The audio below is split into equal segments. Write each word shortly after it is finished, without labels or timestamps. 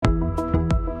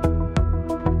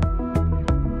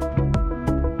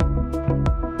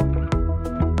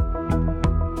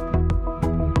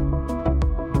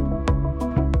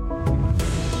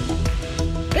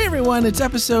everyone. It's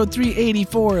episode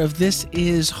 384 of This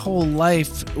Is Whole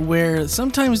Life, where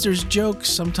sometimes there's jokes,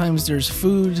 sometimes there's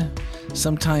food,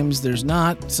 sometimes there's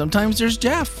not, sometimes there's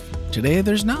Jeff. Today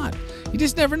there's not. You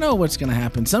just never know what's going to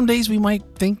happen. Some days we might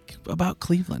think about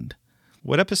Cleveland.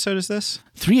 What episode is this?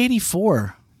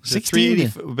 384.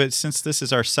 380, but since this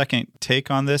is our second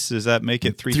take on this, does that make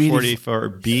it 340 for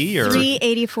B or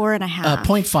 384 and a half?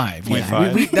 0.5.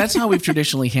 Yeah. That's how we've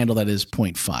traditionally handled that, is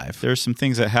 0.5. There's some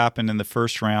things that happened in the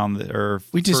first round that are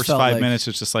we just first felt 5 like, minutes.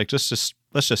 It's just like let's just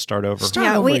start over.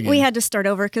 We had to start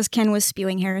over because Ken was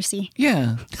spewing heresy.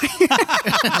 Yeah.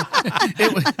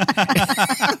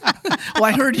 Well,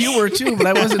 I heard you were too, but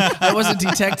I wasn't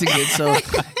detecting it. So,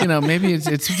 maybe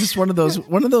it's just one of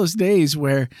those days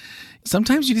where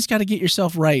sometimes you just got to get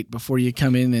yourself right before you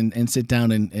come in and sit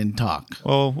down and talk.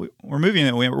 Well, we're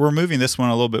moving this one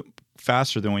a little bit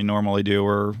faster than we normally do.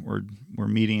 We're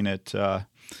meeting at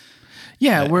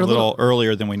we're a little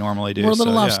earlier than we normally do. We're a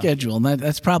little off schedule, and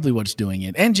that's probably what's doing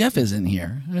it. And Jeff isn't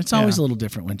here. It's always a little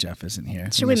different when Jeff isn't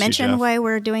here. Should we mention why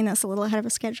we're doing this a little ahead of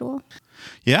a schedule?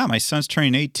 Yeah, my son's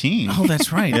turning 18. Oh,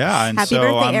 that's right. Yeah, and happy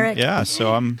birthday, Eric. Yeah,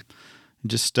 so I'm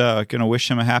just gonna wish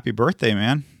him a happy birthday,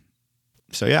 man.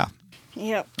 So yeah.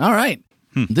 Yep. All right.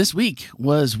 This week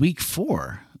was week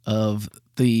 4 of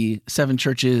the 7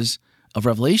 churches of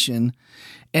Revelation.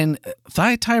 And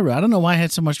Thyatira, I don't know why I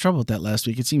had so much trouble with that last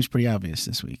week. It seems pretty obvious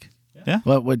this week. Yeah.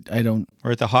 We're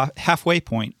at the halfway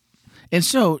point. And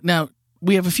so now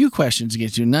we have a few questions to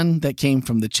get to. None that came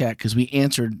from the chat because we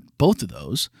answered both of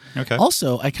those. Okay.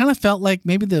 Also, I kind of felt like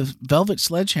maybe the Velvet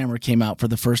Sledgehammer came out for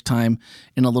the first time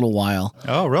in a little while.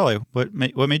 Oh, really? What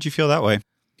made you feel that way?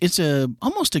 It's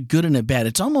almost a good and a bad.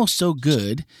 It's almost so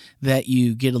good that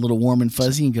you get a little warm and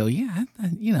fuzzy and go, yeah,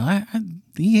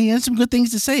 he has some good things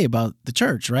to say about the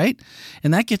church, right?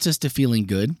 And that gets us to feeling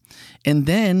good. And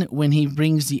then when he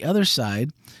brings the other side,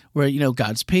 where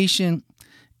God's patient,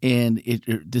 and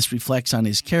this reflects on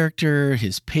his character,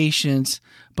 his patience,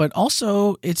 but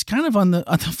also it's kind of on the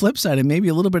flip side, and maybe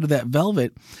a little bit of that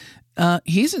velvet.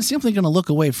 He isn't simply going to look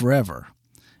away forever.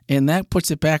 And that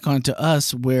puts it back onto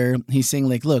us where he's saying,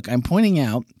 like, look, I'm pointing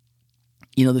out,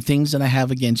 the things that I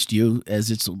have against you as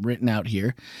it's written out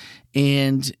here.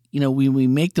 And, we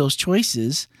make those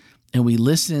choices and we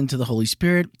listen to the Holy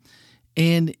Spirit.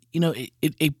 And,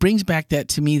 it brings back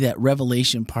to me, that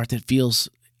revelation part that feels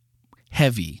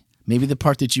heavy. Maybe the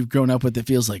part that you've grown up with that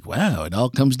feels like, wow, it all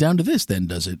comes down to this then,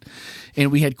 does it?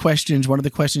 And we had questions. One of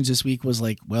the questions this week was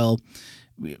like, well,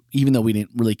 even though we didn't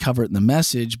really cover it in the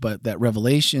message, but that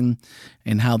revelation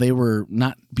and how they were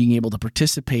not being able to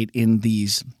participate in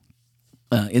these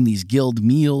guild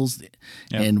meals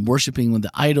and worshiping with the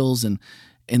idols. And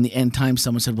in the end time,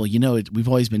 someone said, well, we've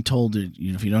always been told that,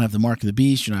 if you don't have the mark of the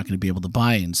beast, you're not going to be able to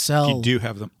buy and sell. If you do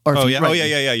have them. You're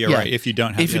right. If you don't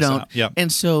have them. If you don't. Yeah.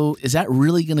 And so is that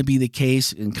really going to be the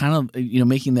case? And kind of,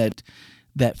 making that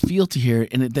feel to here,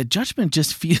 and that judgment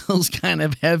just feels kind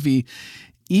of heavy,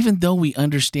 even though we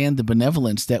understand the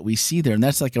benevolence that we see there. And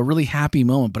that's like a really happy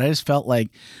moment. But I just felt like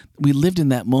we lived in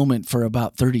that moment for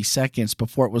about 30 seconds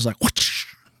before it was like, whoosh.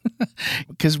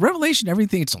 Because Revelation,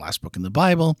 everything, it's the last book in the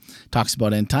Bible, talks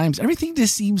about end times. Everything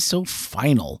just seems so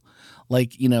final.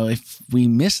 Like, if we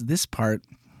miss this part,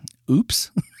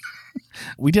 oops.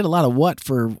 We did a lot of what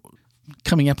for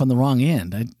coming up on the wrong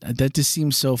end. That just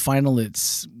seems so final.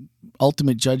 It's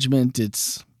ultimate judgment. It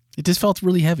just felt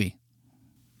really heavy.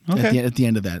 Okay. At the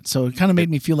end of that. So it kind of made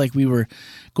me feel like we were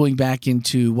going back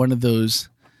into one of those,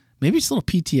 maybe it's a little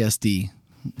PTSD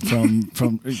from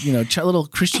little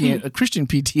Christian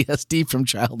PTSD from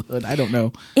childhood. I don't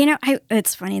know.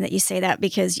 It's funny that you say that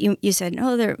because you said,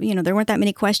 there weren't that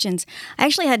many questions. I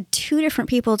actually had 2 different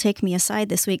people take me aside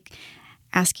this week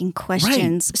asking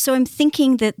questions. Right. So I'm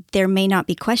thinking that there may not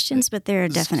be questions, but there are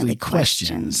definitely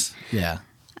questions. Yeah.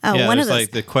 One of those,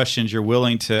 like the questions you're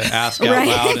willing to ask out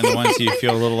loud and the ones you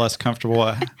feel a little less comfortable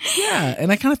at. Yeah,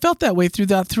 and I kind of felt that way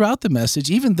throughout the message,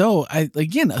 even though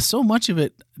so much of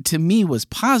it to me was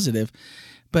positive.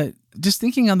 But just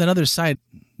thinking on that other side,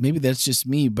 maybe that's just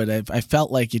me, but I felt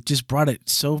like it just brought it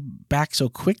back so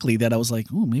quickly that I was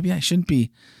like, ooh, maybe I shouldn't be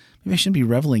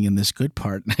reveling in this good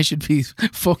part. I should be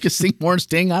focusing more on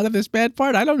staying out of this bad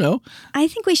part. I don't know. I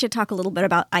think we should talk a little bit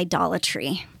about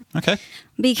idolatry. Okay.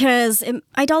 Because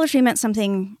idolatry meant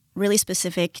something really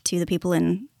specific to the people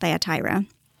in Thyatira.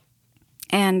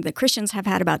 And the Christians have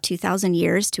had about 2,000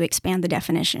 years to expand the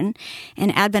definition.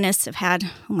 And Adventists have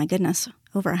had,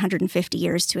 over 150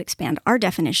 years to expand our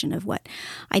definition of what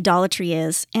idolatry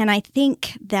is. And I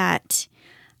think that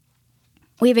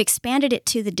we've expanded it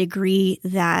to the degree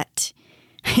that,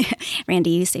 Randy,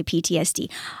 you say PTSD.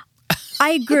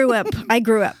 I grew up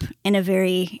in a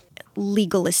very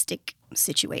legalistic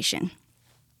situation.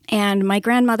 And my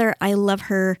grandmother, I love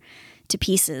her to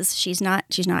pieces. She's not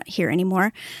here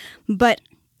anymore. But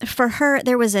for her,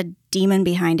 there was a demon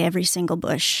behind every single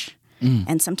bush.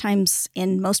 And sometimes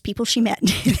in most people she met,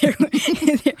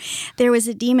 there was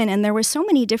a demon. And there were so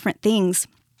many different things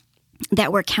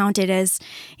that were counted as,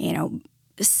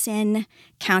 sin,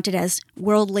 counted as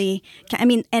worldly.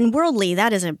 And worldly,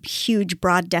 that is a huge,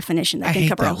 broad definition that can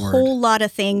cover a whole lot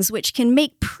of things, which can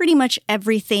make pretty much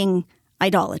everything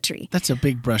idolatry. That's a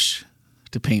big brush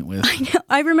to paint with. I know.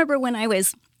 I remember when I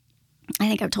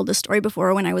think I've told this story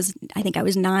before, I think I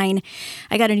was 9,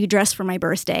 I got a new dress for my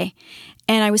birthday.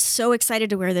 And I was so excited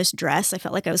to wear this dress. I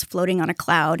felt like I was floating on a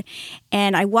cloud.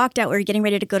 And I walked out. We were getting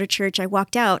ready to go to church. I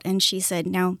walked out and she said,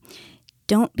 "Now,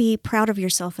 don't be proud of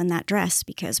yourself in that dress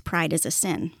because pride is a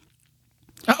sin."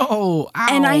 Oh, ow.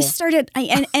 And I started,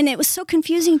 and it was so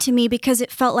confusing to me because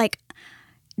it felt like,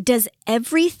 does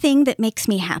everything that makes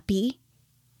me happy,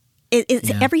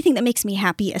 everything that makes me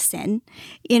happy a sin?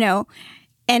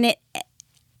 And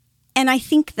I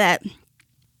think that,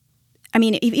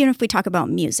 even if we talk about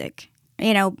music,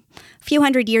 a few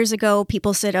hundred years ago,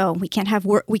 people said, "Oh, we can't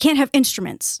have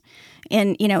instruments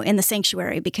in the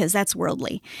sanctuary because that's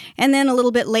worldly." And then a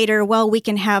little bit later, well, we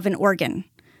can have an organ,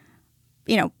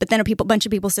 But then a bunch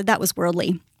of people said that was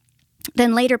worldly.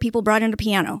 Then later, people brought in a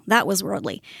piano. That was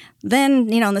worldly. Then,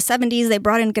 in the 70s, they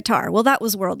brought in guitar. Well, that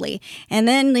was worldly. And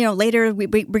then, later, we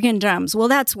bring in drums. Well,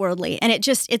 that's worldly. And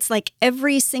it's like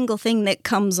every single thing that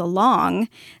comes along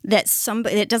that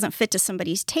doesn't fit to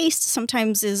somebody's taste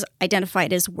sometimes is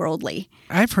identified as worldly.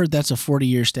 I've heard that's a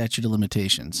 40-year statute of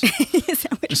limitations. Is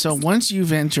that what So once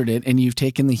you've entered it and you've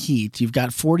taken the heat, you've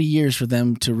got 40 years for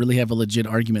them to really have a legit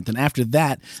argument. Then after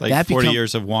that, it's like 40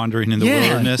 years of wandering in the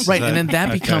wilderness. Right. And then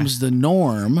that becomes the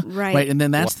norm. Right. And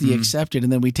then that's the accepted.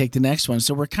 And then we take the next one.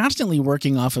 So we're constantly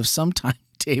working off of some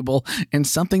timetable and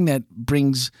something that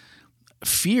brings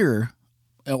fear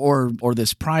or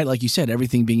this pride, like you said,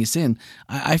 everything being a sin.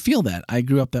 I feel that. I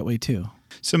grew up that way too.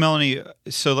 So Melanie,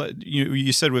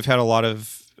 you said we've had a lot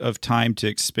of time to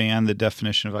expand the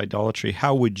definition of idolatry.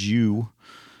 How would you,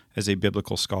 as a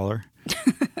biblical scholar,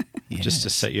 just to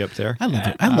set you up there, I love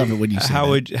it. I love it when you say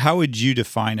that. How would you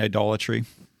define idolatry?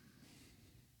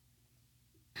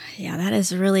 Yeah, that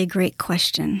is a really great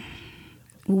question,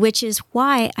 which is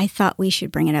why I thought we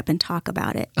should bring it up and talk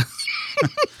about it.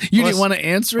 You didn't want to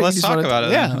answer it? Let's talk about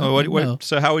it. Yeah. No.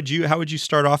 So how would you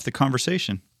start off the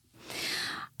conversation?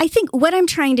 I think what I'm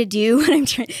trying to do,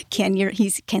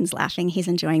 Ken's laughing. He's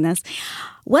enjoying this.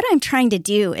 What I'm trying to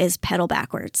do is pedal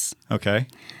backwards. Okay.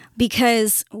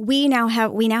 Because we now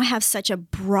have such a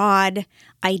broad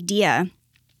idea,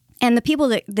 and the people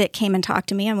that came and talked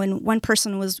to me, and when one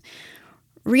person was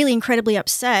really incredibly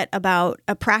upset about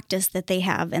a practice that they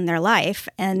have in their life,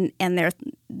 and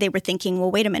they were thinking,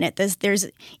 well, wait a minute, there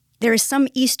is some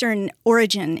Eastern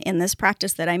origin in this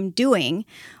practice that I'm doing,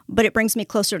 but it brings me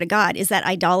closer to God. Is that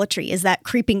idolatry? Is that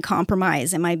creeping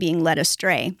compromise? Am I being led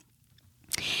astray?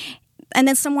 And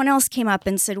then someone else came up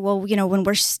and said, well, when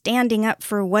we're standing up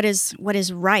for what is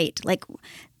right, like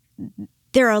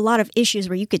there are a lot of issues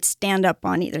where you could stand up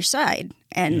on either side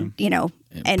and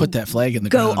and put that flag in the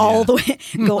ground,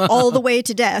 go all the way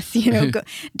to death,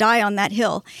 die on that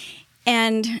hill.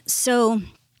 And so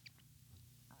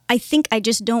I think I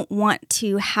just don't want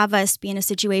to have us be in a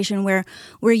situation where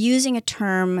we're using a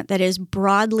term that is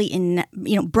broadly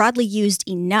used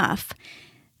enough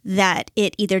that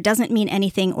it either doesn't mean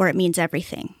anything or it means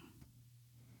everything.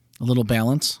 A little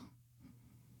balance,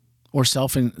 or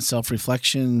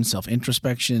self-reflection,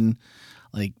 self-introspection.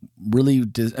 Like really,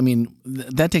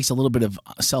 that takes a little bit of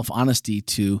self-honesty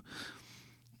to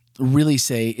really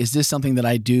say, is this something that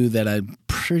I do that I'm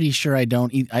pretty sure I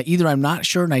don't? Either I'm not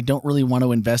sure and I don't really want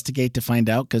to investigate to find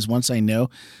out, because once I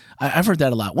know, I've heard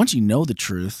that a lot. Once you know the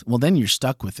truth, well, then you're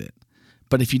stuck with it.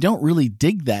 But if you don't really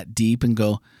dig that deep and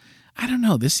go, I don't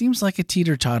know, this seems like a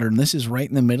teeter-totter and this is right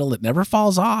in the middle, it never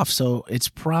falls off, so it's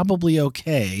probably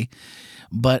okay.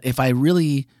 But if I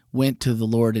really went to the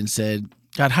Lord and said,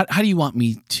 God, how do you want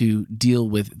me to deal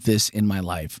with this in my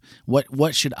life?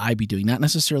 What should I be doing? Not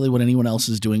necessarily what anyone else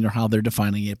is doing or how they're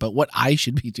defining it, but what I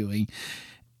should be doing.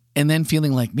 And then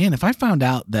feeling like, man, if I found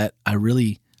out that God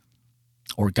really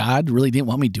didn't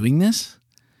want me doing this,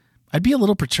 I'd be a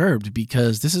little perturbed,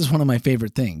 because this is one of my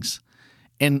favorite things.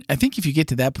 And I think if you get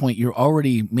to that point, you're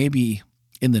already maybe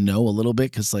in the know a little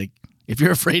bit, because like if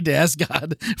you're afraid to ask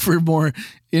God for more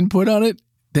input on it,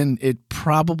 then it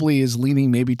probably is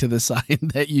leaning maybe to the side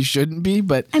that you shouldn't be.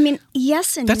 But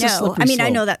yes and that's no. I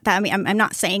know that. I'm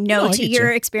not saying no to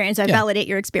your experience. I validate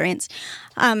your experience.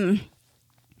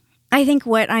 I think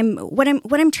what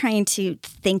I'm trying to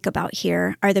think about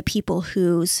here are the people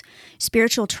whose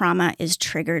spiritual trauma is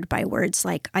triggered by words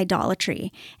like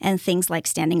idolatry and things like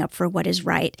standing up for what is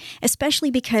right, especially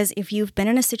because if you've been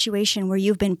in a situation where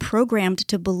you've been programmed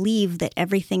to believe that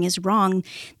everything is wrong,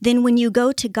 then when you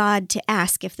go to God to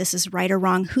ask if this is right or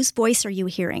wrong, whose voice are you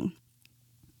hearing?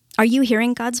 Are you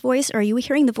hearing God's voice, or are you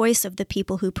hearing the voice of the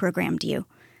people who programmed you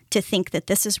to think that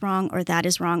this is wrong or that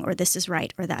is wrong or this is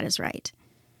right or that is right?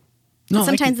 No,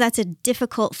 sometimes that's a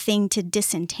difficult thing to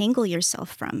disentangle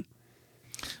yourself from.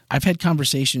 I've had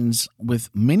conversations with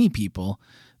many people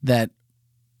that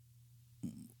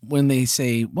when they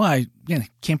say, well, I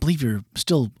can't believe you're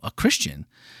still a Christian.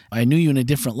 I knew you in a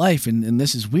different life, and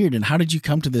this is weird. And how did you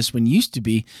come to this when you used to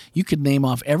be? You could name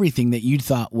off everything that you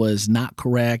thought was not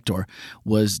correct or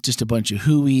was just a bunch of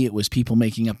hooey. It was people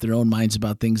making up their own minds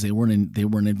about things. They weren't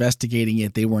investigating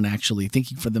it. They weren't actually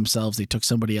thinking for themselves. They took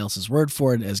somebody else's word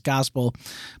for it as gospel,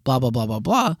 blah, blah, blah, blah,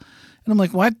 blah. And I'm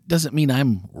like, well, that doesn't mean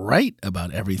I'm right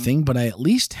about everything, but I at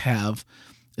least have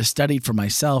studied for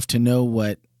myself to know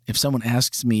what, if someone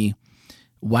asks me,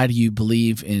 why do you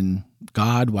believe in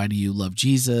God? Why do you love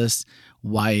Jesus?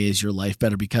 Why is your life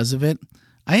better because of it?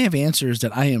 I have answers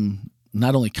that I am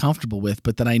not only comfortable with,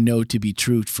 but that I know to be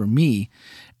true for me.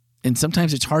 And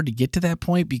sometimes it's hard to get to that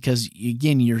point because,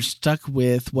 again, you're stuck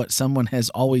with what someone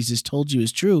has always just told you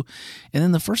is true. And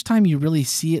then the first time you really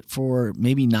see it for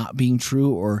maybe not being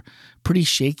true or pretty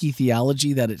shaky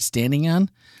theology that it's standing on,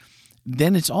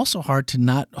 then it's also hard to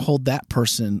not hold that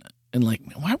person and like,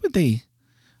 why would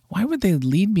they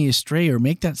lead me astray or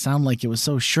make that sound like it was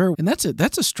so sure? And that's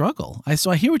a struggle.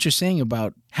 So I hear what you're saying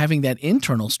about having that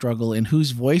internal struggle and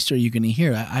whose voice are you going to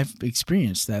hear? I've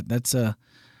experienced that.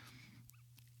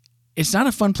 It's not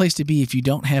a fun place to be if you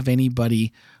don't have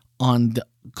anybody on the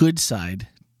good side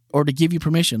or to give you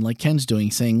permission like Ken's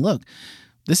doing, saying, look,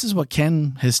 this is what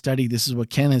Ken has studied. This is what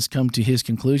Ken has come to his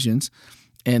conclusions.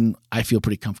 And I feel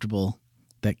pretty comfortable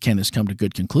that Ken has come to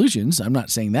good conclusions. I'm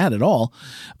not saying that at all,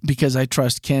 because I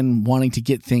trust Ken wanting to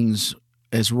get things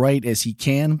as right as he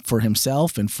can for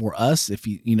himself and for us if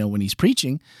he, when he's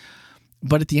preaching.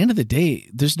 But at the end of the day,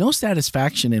 there's no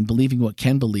satisfaction in believing what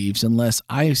Ken believes unless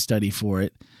I study for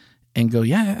it and go,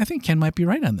 yeah, I think Ken might be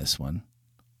right on this one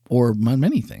or on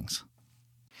many things.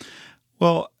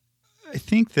 Well, I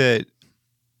think that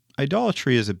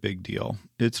idolatry is a big deal.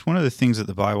 It's one of the things that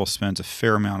the Bible spends a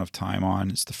fair amount of time on.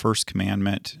 It's the first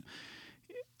commandment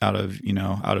out of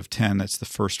 10. That's the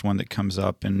first one that comes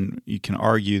up. And you can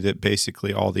argue that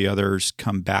basically all the others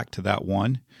come back to that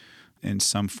one in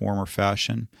some form or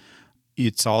fashion.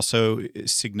 It's also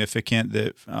significant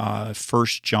that 1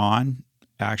 John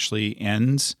actually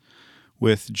ends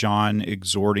with John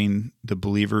exhorting the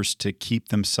believers to keep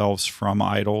themselves from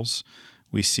idols.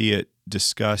 We see it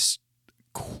discussed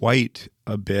quite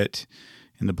a bit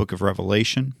in the book of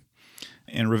Revelation.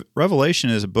 And Revelation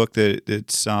is a book that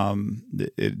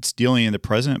it's dealing in the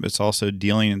present, but it's also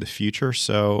dealing in the future.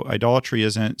 So idolatry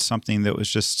isn't something that was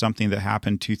just something that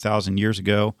happened 2,000 years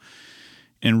ago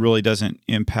and really doesn't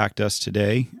impact us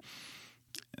today.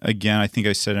 Again, I think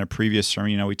I said in a previous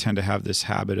sermon, we tend to have this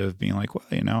habit of being like,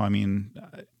 well,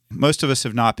 most of us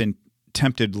have not been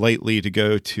tempted lately to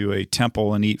go to a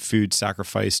temple and eat food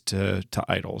sacrificed to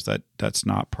idols. That's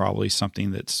not probably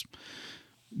something that's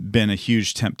been a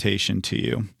huge temptation to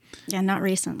you. Yeah, not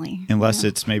recently. Unless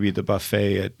it's maybe the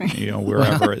buffet at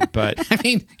wherever. But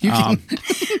you can.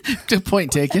 Good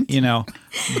point taken.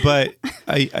 But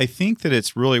I think that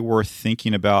it's really worth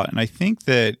thinking about, and I think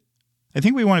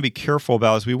we want to be careful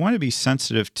about is we want to be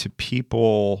sensitive to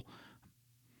people,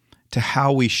 to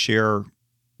how we share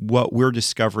what we're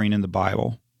discovering in the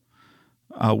Bible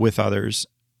with others.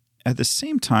 At the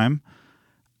same time,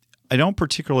 I don't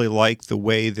particularly like the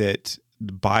way that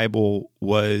the Bible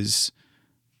was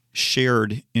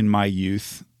shared in my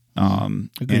youth.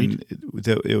 Agreed. And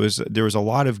there was a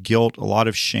lot of guilt, a lot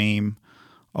of shame,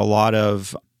 a lot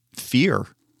of fear,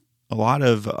 a lot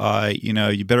of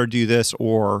you better do this,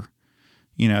 or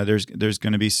there's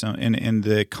going to be some, and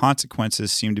the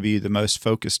consequences seem to be the most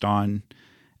focused on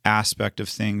aspect of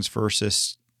things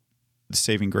versus the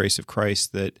saving grace of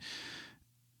Christ that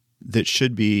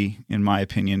should be, in my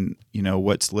opinion,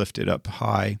 what's lifted up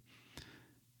high.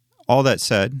 All that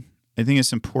said, I think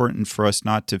it's important for us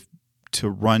not to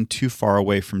run too far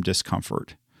away from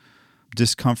discomfort.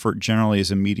 Discomfort generally is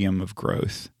a medium of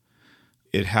growth.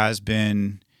 It has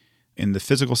been in the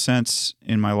physical sense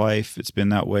in my life. It's been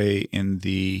that way in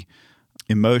the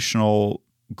emotional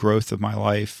growth of my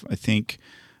life. I think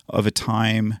of a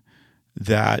time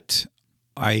that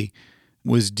I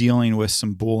was dealing with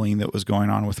some bullying that was going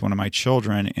on with one of my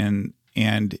children,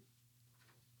 and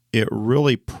it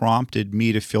really prompted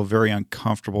me to feel very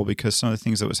uncomfortable because some of the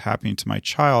things that was happening to my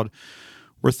child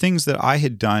were things that I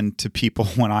had done to people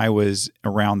when I was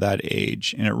around that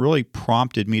age. And it really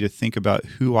prompted me to think about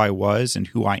who I was and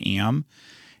who I am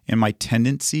and my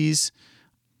tendencies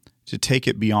to take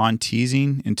it beyond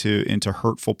teasing into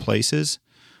hurtful places.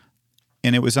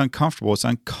 And it was uncomfortable. It's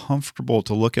uncomfortable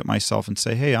to look at myself and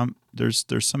say, hey, there's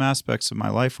some aspects of my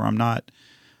life where I'm not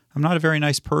a very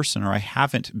nice person, or I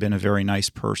haven't been a very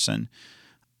nice person.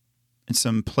 In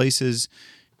some places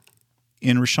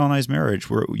in Rochelle and I's marriage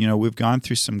where, we've gone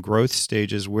through some growth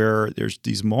stages where there's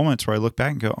these moments where I look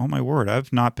back and go, oh my word,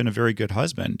 I've not been a very good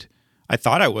husband. I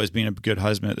thought I was being a good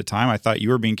husband at the time. I thought you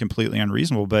were being completely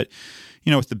unreasonable. But,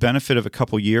 with the benefit of a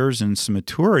couple years and some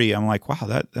maturity, I'm like,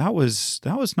 wow, that was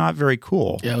not very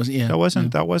cool. That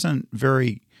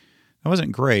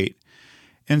wasn't great.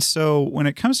 And so when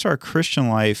it comes to our Christian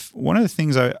life, one of the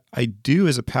things I do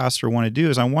as a pastor want to do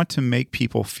is I want to make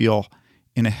people feel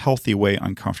in a healthy way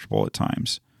uncomfortable at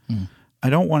times. I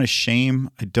don't want to shame.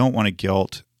 I don't want to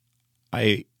guilt.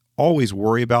 I always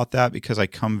worry about that because I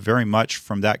come very much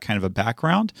from that kind of a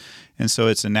background. And so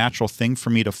it's a natural thing for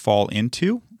me to fall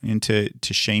into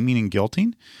shaming and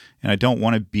guilting. And I don't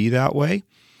want to be that way.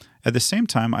 At the same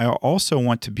time, I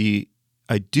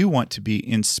do want to be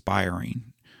inspiring.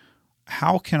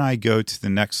 How can I go to the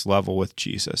next level with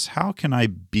Jesus? How can I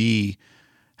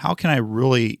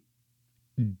really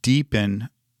deepen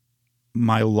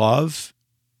my love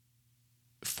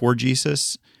for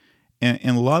Jesus?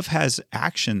 And love has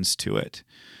actions to it.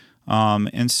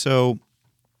 And so,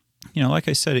 like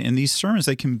I said, in these sermons,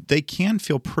 they can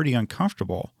feel pretty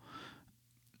uncomfortable.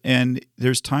 And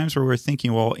there's times where we're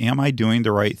thinking, well, am I doing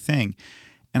the right thing?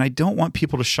 And I don't want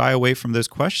people to shy away from those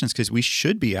questions because we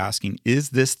should be asking, is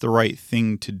this the right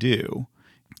thing to do?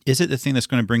 Is it the thing that's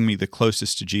going to bring me the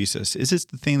closest to Jesus? Is this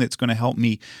the thing that's going to help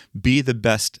me be the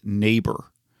best neighbor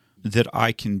that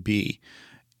I can be?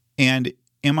 And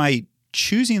am I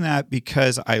choosing that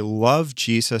because I love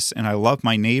Jesus and I love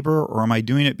my neighbor, or am I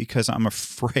doing it because I'm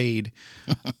afraid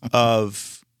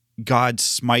of God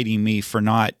smiting me for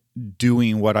not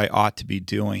doing what I ought to be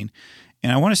doing?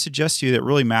 And I want to suggest to you that it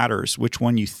really matters which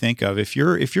one you think of. If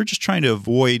you're just trying to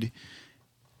avoid,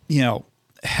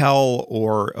 hell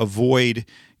or avoid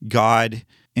God,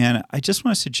 and I just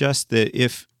want to suggest that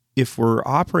if we're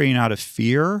operating out of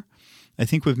fear, I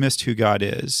think we've missed who God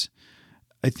is.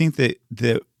 I think that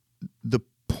the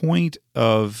point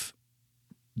of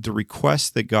the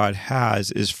request that God has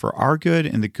is for our good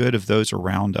and the good of those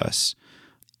around us.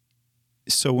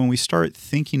 So when we start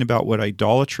thinking about what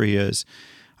idolatry is,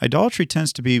 idolatry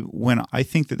tends to be when I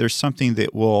think that there's something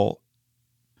that will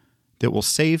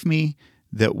save me,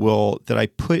 that I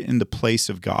put in the place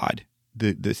of God.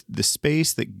 The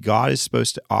space that God is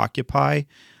supposed to occupy,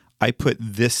 I put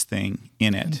this thing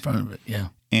in it. In front of it, yeah.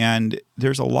 And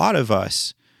there's a lot of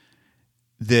us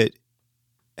that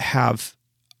have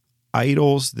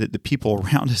idols that the people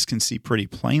around us can see pretty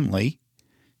plainly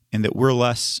and that we're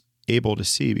less able to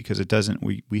see because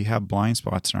we have blind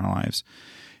spots in our lives.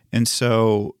 And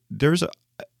so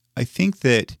I think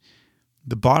that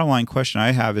the bottom line question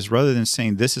I have is, rather than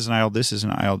saying this is an idol, this is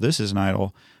an idol, this is an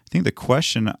idol, I think the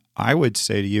question I would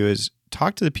say to you is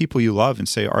talk to the people you love and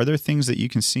say, are there things that you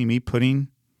can see me putting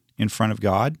in front of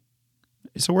God?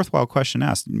 It's a worthwhile question to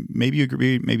ask. Maybe you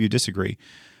agree, maybe you disagree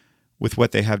with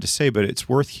what they have to say, but it's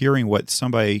worth hearing what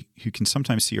somebody who can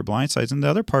sometimes see your blind sides. And the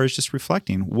other part is just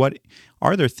reflecting, what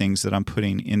are there things that I'm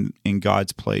putting in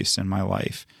God's place in my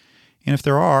life? And if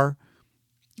there are,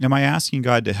 am I asking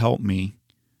God to help me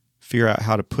figure out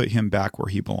how to put him back where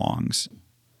he belongs?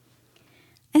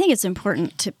 I think it's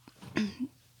important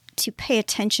to pay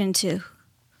attention to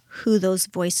who those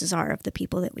voices are of the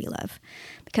people that we love,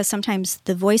 because sometimes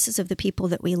the voices of the people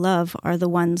that we love are the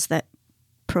ones that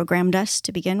programmed us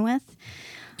to begin with.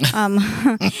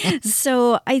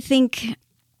 So I think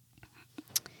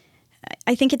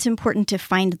it's important to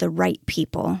find the right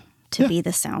people to be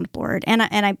the soundboard. And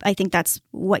I think that's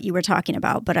what you were talking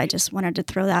about, but I just wanted to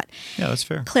throw that that's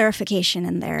fair. Clarification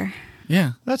in there.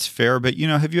 Yeah, that's fair. But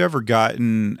have you ever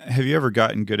gotten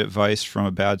good advice from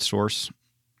a bad source?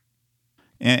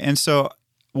 And so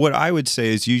what I would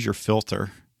say is use your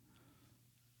filter.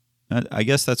 I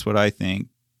guess that's what I think.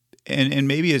 And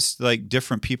maybe it's like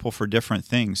different people for different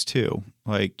things too.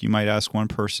 Like you might ask one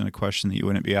person a question that you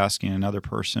wouldn't be asking another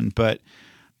person. But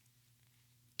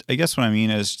I guess what I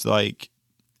mean is, like,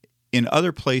 in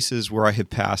other places where I had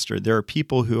pastored, there are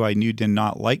people who I knew did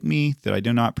not like me, that I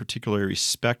do not particularly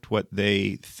respect what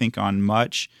they think on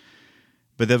much,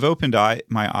 but they've opened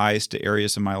my eyes to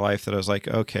areas of my life that I was like,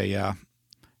 okay, yeah,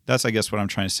 That's, I guess, what I'm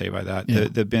trying to say by that. Yeah.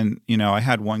 There've been, I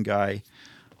had one guy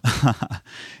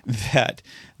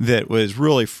that was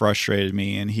really frustrated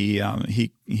me, and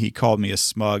he called me a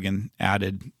smug and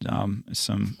added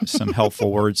some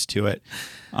helpful words to it.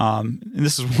 And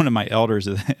this is one of my elders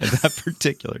at that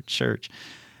particular church.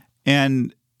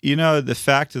 And the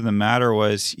fact of the matter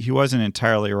was, he wasn't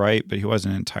entirely right, but he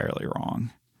wasn't entirely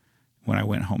wrong. When I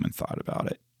went home and thought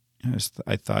about it,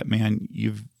 I thought, man,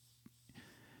 you're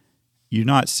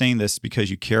not saying this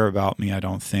because you care about me, I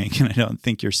don't think. And I don't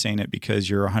think you're saying it because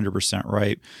you're 100%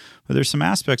 right. But there's some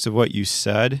aspects of what you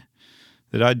said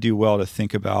that I'd do well to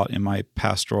think about in my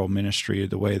pastoral ministry,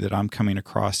 the way that I'm coming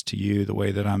across to you, the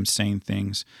way that I'm saying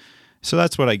things. So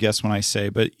that's what I guess when I say.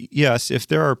 But yes, if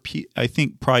there are, I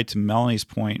think probably to Melanie's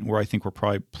point, where I think we're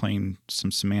probably playing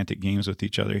some semantic games with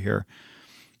each other here,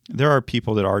 there are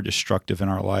people that are destructive in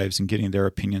our lives, and getting their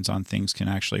opinions on things can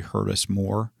actually hurt us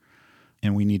more.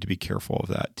 And we need to be careful of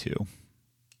that too.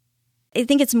 I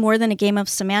think it's more than a game of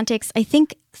semantics. I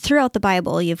think throughout the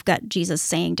Bible, you've got Jesus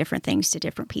saying different things to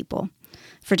different people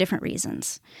for different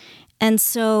reasons. And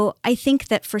so I think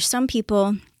that for some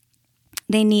people,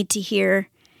 they need to hear,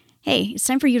 hey, it's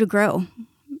time for you to grow.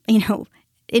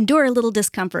 Endure a little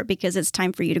discomfort because it's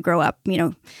time for you to grow up.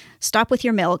 Stop with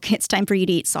your milk. It's time for you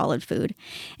to eat solid food.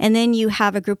 And then you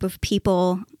have a group of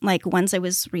people, like ones I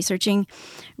was researching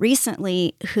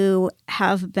recently, who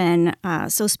have been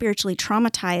so spiritually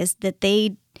traumatized that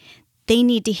they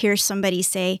need to hear somebody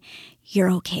say,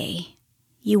 you're okay.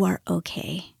 You are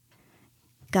okay.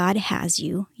 God has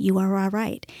you. You are all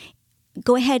right.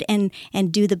 Go ahead and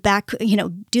do the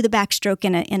backstroke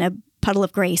in a puddle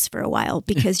of grace for a while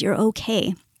because you're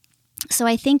okay. So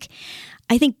I think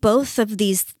both of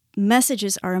these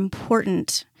messages are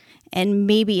important, and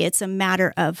maybe it's a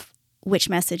matter of which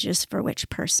message is for which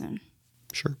person.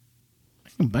 Sure.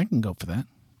 I can go for that.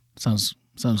 Sounds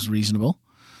reasonable.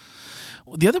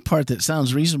 The other part that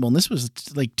sounds reasonable, and this was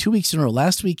like 2 weeks in a row.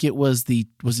 Last week was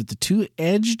it the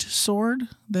two-edged sword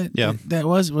that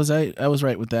was I was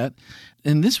right with that.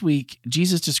 And this week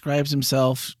Jesus describes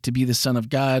himself to be the Son of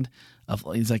God.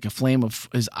 He's like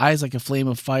his eyes like a flame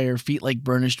of fire, feet like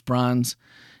burnished bronze.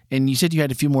 And you said you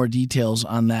had a few more details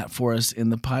on that for us in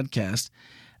the podcast.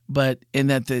 But in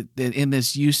that in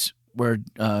this use where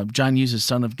John uses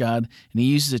Son of God, and he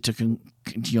uses it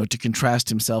to contrast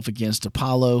himself against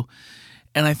Apollo.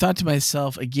 And I thought to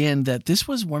myself again that this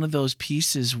was one of those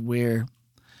pieces where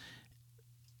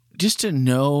just to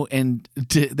know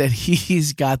that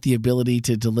he's got the ability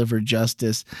to deliver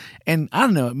justice. And I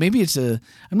don't know, maybe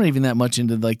I'm not even that much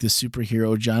into like the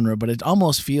superhero genre, but it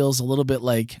almost feels a little bit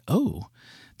like, oh,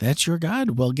 that's your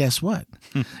God? Well, guess what?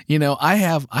 I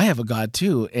have a God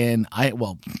too. And I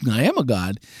am a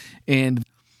God. And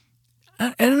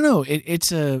I don't know,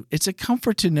 it's a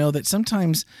comfort to know that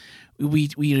sometimes we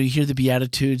hear the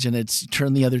Beatitudes and it's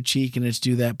turn the other cheek and it's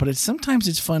do that. But sometimes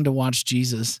it's fun to watch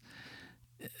Jesus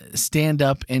stand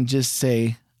up and just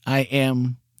say, I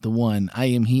am the one, I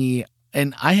am he,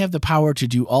 and I have the power to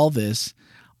do all this.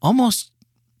 Almost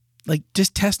like,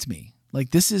 just test me.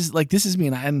 Like this is me.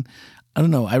 And I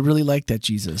don't know, I really like that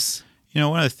Jesus.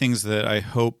 One of the things that I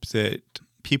hope that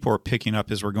people are picking up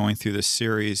as we're going through this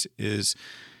series is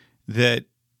that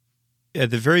at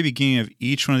the very beginning of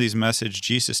each one of these messages,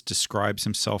 Jesus describes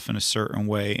himself in a certain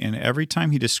way. And every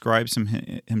time he describes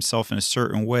himself in a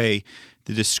certain way,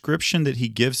 the description that he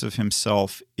gives of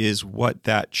himself is what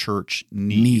that church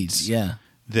needs. Yeah.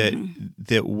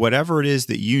 That whatever it is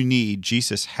that you need,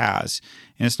 Jesus has.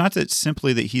 And it's not that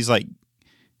simply that he's like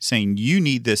saying, you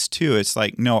need this too. It's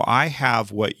like, no, I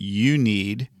have what you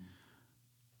need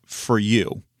for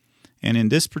you. And in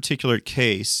this particular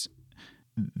case,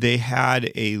 they had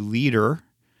a leader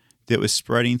that was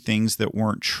spreading things that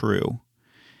weren't true.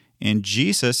 And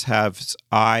Jesus has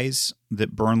eyes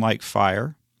that burn like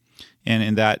fire. And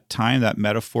in that time, that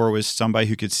metaphor was somebody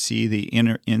who could see the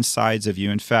inner insides of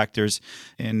you. In fact, there's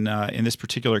in this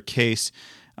particular case,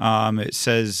 it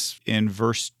says in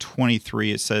verse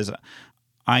 23, it says,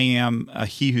 I am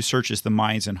he who searches the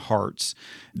minds and hearts.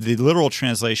 The literal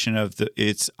translation of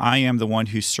it's I am the one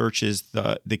who searches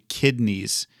the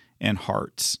kidneys and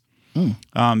hearts.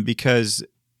 Because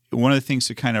one of the things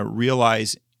to kind of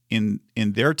realize in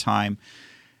their time,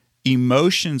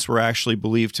 emotions were actually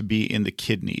believed to be in the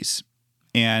kidneys,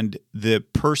 and the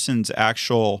person's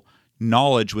actual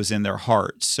knowledge was in their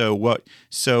heart.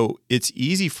 So it's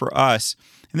easy for us,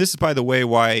 and this is, by the way,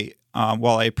 why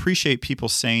while I appreciate people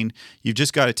saying you've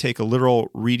just got to take a literal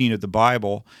reading of the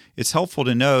Bible, it's helpful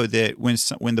to know that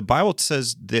when the Bible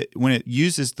says that when it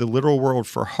uses the literal word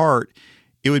for heart,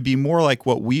 it would be more like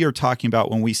what we are talking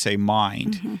about when we say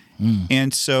mind.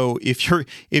 And so if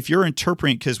you're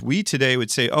interpreting, because we today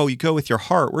would say, oh, you go with your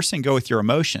heart, we're saying go with your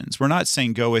emotions. We're not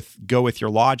saying go with your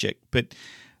logic. But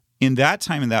in that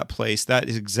time, in that place, that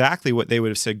is exactly what they would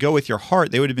have said. Go with your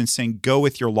heart. They would have been saying go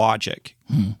with your logic.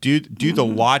 Do the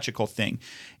logical thing.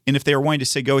 And if they were wanting to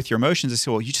say go with your emotions, they say,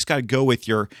 well, you just got to go with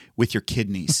your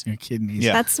kidneys. Your kidneys.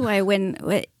 Yeah. That's why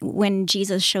when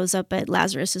Jesus shows up at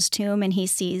Lazarus's tomb and he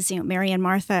sees Mary and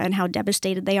Martha and how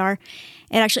devastated they are,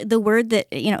 and actually the word that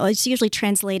it's usually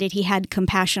translated he had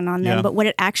compassion on them, but what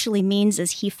it actually means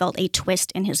is he felt a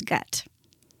twist in his gut.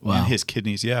 Wow. And his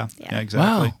kidneys. Yeah,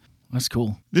 exactly. Wow. That's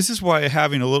cool. This is why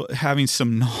having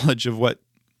some knowledge of what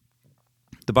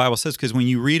the Bible says, because when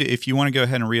you read it, if you want to go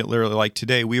ahead and read it literally, like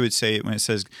today, we would say when it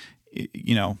says,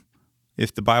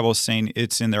 if the Bible is saying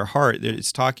it's in their heart,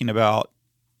 it's talking about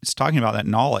that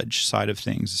knowledge side of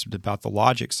things. It's about the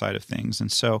logic side of things.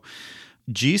 And so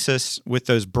Jesus, with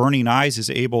those burning eyes, is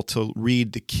able to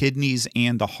read the kidneys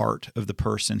and the heart of the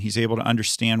person. He's able to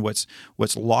understand what's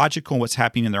logical, what's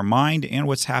happening in their mind, and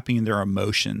what's happening in their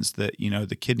emotions, that,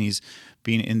 the kidneys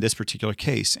being in this particular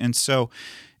case. And so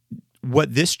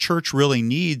what this church really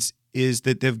needs is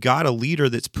that they've got a leader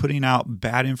that's putting out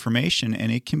bad information,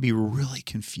 and it can be really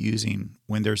confusing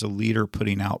when there's a leader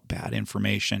putting out bad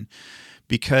information,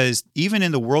 because even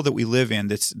in the world that we live in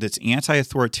that's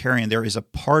anti-authoritarian, there is a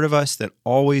part of us that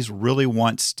always really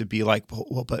wants to be like,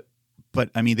 well, but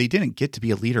I mean, they didn't get to be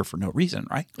a leader for no reason,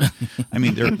 right? I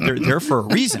mean, they're there for a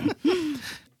reason.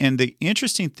 And the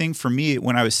interesting thing for me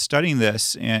when I was studying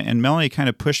this, and Melanie kind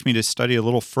of pushed me to study a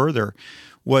little further,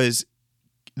 was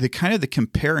the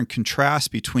compare and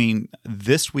contrast between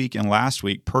this week and last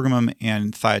week, Pergamum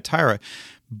and Thyatira.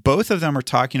 Both of them are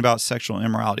talking about sexual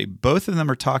immorality. Both of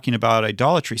them are talking about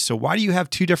idolatry. So why do you have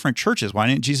two different churches? Why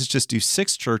didn't Jesus just do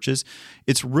 6 churches?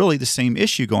 It's really the same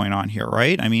issue going on here,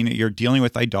 right? I mean, you're dealing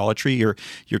with idolatry. You're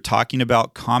talking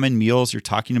about common meals. You're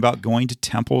talking about going to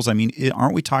temples. I mean,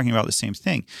 aren't we talking about the same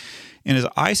thing? And as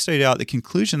I studied out, the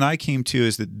conclusion that I came to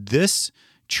is that this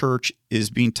church is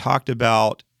being talked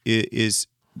about is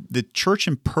the church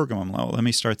in Pergamum. Let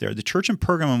me start there. The church in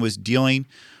Pergamum was dealing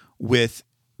with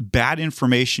bad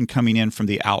information coming in from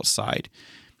the outside.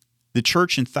 The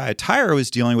church in Thyatira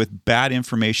was dealing with bad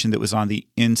information that was on the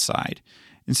inside.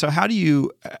 And so how do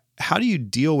you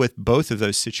deal with both of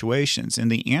those situations? And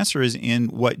the answer is in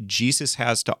what Jesus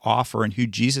has to offer and who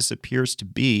Jesus appears to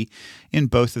be in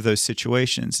both of those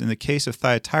situations. In the case of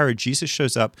Thyatira, Jesus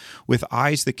shows up with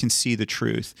eyes that can see the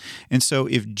truth. And so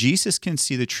if Jesus can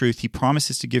see the truth, he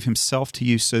promises to give himself to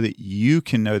you so that you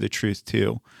can know the truth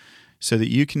too. So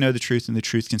that you can know the truth and the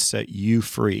truth can set you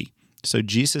free. So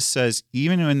Jesus says,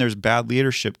 even when there's bad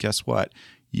leadership, guess what?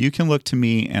 You can look to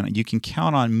me and you can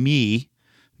count on me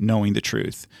knowing the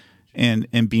truth and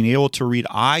being able to read.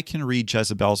 I can read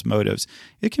Jezebel's motives.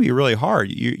 It can be really hard.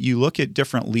 You look at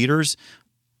different leaders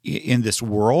in this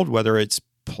world, whether it's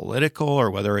political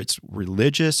or whether it's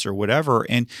religious or whatever,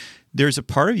 and there's a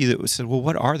part of you that would say, well,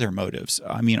 what are their motives?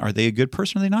 I mean, are they a good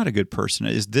person or are they not a good person?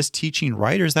 Is this teaching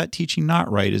right or is that teaching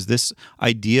not right? Is this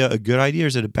idea a good idea or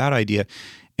is it a bad idea?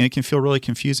 And it can feel really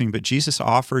confusing, but Jesus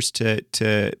offers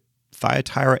to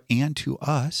Thyatira and to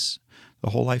us,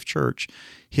 the whole life church,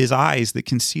 his eyes that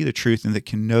can see the truth and that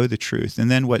can know the truth. And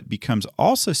then what becomes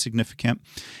also significant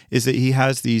is that he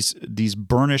has these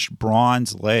burnished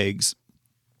bronze legs.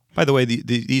 By the way,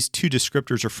 these 2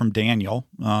 descriptors are from Daniel,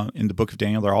 in the book of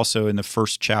Daniel. They're also in the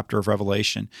first chapter of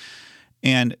Revelation.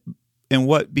 And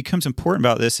what becomes important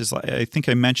about this is, I think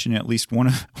I mentioned at least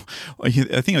I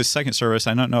think it was second service.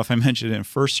 I don't know if I mentioned it in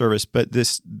first service, but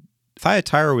this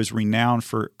Thyatira was renowned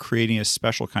for creating a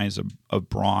special kinds of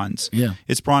bronze. Yeah.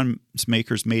 Its bronze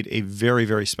makers made a very,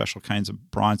 very special kinds of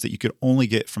bronze that you could only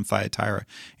get from Thyatira.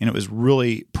 And it was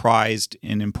really prized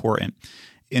and important.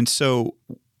 And so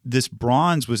this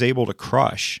bronze was able to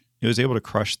crush. It was able to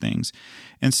crush things.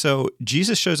 And so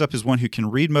Jesus shows up as one who can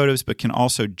read motives, but can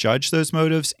also judge those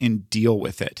motives and deal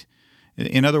with it.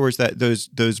 In other words, that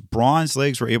those bronze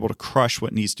legs were able to crush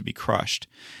what needs to be crushed.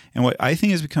 And what I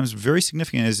think becomes very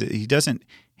significant is that he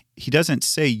doesn't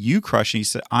say you crush, and he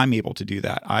said, I'm able to do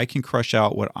that. I can crush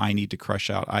out what I need to crush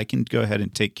out. I can go ahead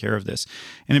and take care of this.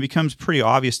 And it becomes pretty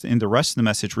obvious in the rest of the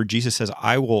message where Jesus says,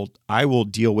 I will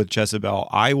deal with Jezebel.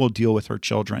 I will deal with her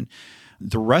children.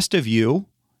 The rest of you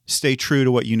stay true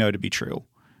to what you know to be true,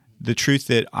 the truth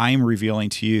that I'm revealing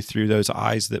to you through those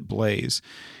eyes that blaze.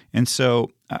 And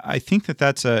so I think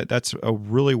that's a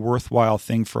really worthwhile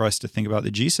thing for us to think about.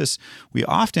 That Jesus, we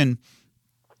often,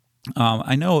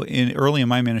 I know early in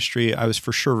my ministry, I was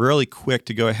for sure really quick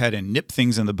to go ahead and nip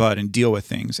things in the bud and deal with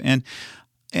things. And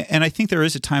And I think there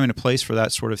is a time and a place for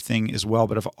that sort of thing as well.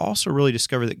 But I've also really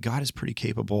discovered that God is pretty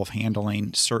capable of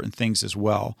handling certain things as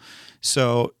well.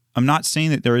 So I'm not saying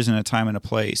that there isn't a time and a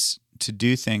place to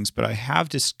do things, but I have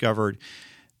discovered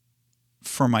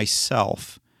for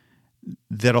myself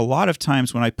that a lot of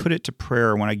times when I put it to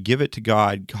prayer, when I give it to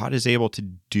God, God is able to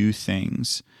do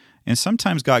things. And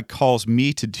sometimes God calls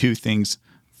me to do things,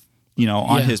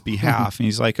 on his behalf. And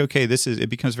he's like, okay, it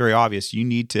becomes very obvious. You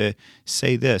need to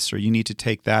say this, or you need to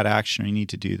take that action, or you need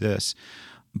to do this.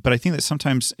 But I think that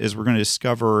sometimes, as we're going to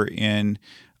discover in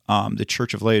the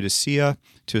Church of Laodicea,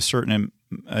 to a certain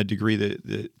degree,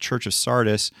 the Church of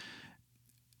Sardis,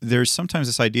 there's sometimes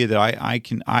this idea that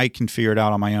I can figure it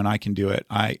out on my own. I can do it.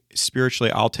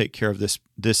 I'll take care of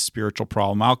this spiritual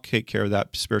problem. I'll take care of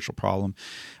that spiritual problem.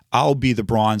 I'll be the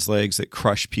bronze legs that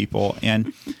crush people.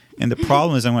 And the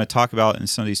problem is, I'm going to talk about in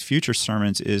some of these future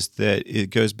sermons, is that it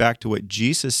goes back to what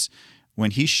Jesus,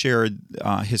 when he shared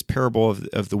his parable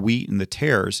of the wheat and the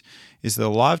tares, is that a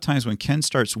lot of times when Ken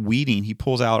starts weeding, he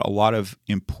pulls out a lot of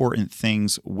important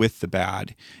things with the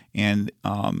bad. And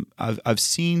I've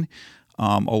seen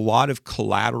a lot of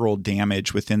collateral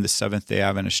damage within the Seventh-day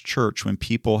Adventist Church when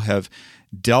people have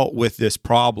dealt with this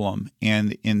problem,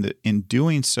 and in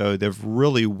doing so, they've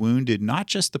really wounded not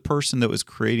just the person that was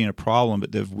creating a problem,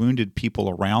 but they've wounded people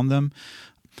around them.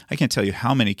 I can't tell you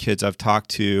how many kids I've talked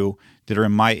to that are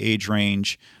in my age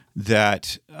range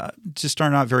that just are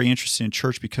not very interested in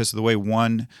church because of the way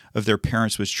one of their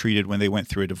parents was treated when they went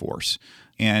through a divorce.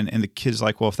 And the kid's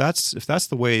like, well, if that's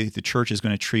the way the church is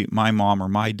going to treat my mom or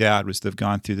my dad, was they've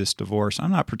gone through this divorce,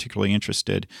 I'm not particularly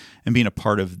interested in being a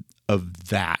part of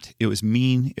that. It was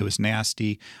mean. It was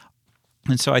nasty.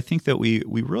 And so I think that we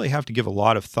really have to give a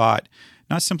lot of thought,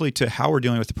 not simply to how we're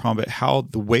dealing with the problem, but how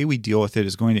the way we deal with it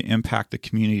is going to impact the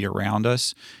community around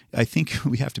us. I think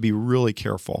we have to be really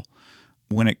careful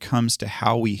when it comes to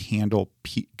how we handle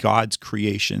God's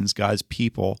creations, God's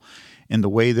people, and the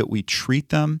way that we treat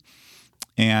them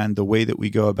and the way that we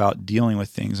go about dealing with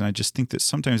things. And I just think that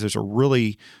sometimes there's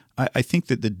I think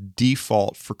that the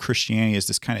default for Christianity is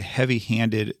this kind of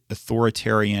heavy-handed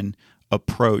authoritarian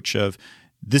approach of,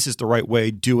 this is the right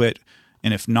way, do it,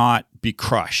 and if not, be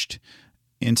crushed,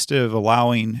 instead of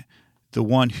allowing the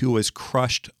one who was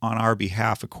crushed on our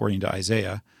behalf, according to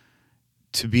Isaiah,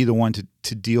 to be the one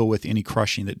to deal with any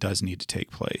crushing that does need to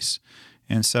take place.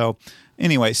 And so,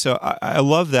 anyway, I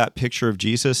love that picture of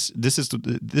Jesus. This is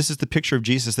the picture of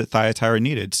Jesus that Thyatira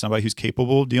needed: somebody who's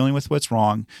capable of dealing with what's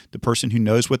wrong, the person who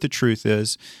knows what the truth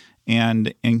is,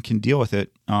 and can deal with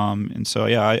it. And so,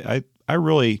 yeah,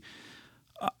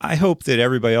 I hope that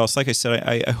everybody else, like I said,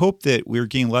 I hope that we're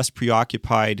getting less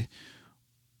preoccupied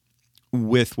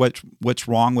with what's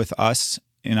wrong with us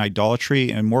in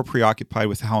idolatry, and more preoccupied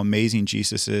with how amazing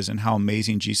Jesus is and how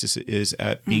amazing Jesus is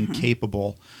at being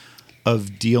capable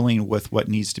of dealing with what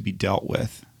needs to be dealt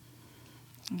with.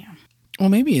 Yeah. Well,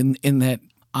 maybe in that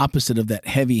opposite of that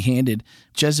heavy-handed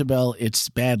Jezebel, it's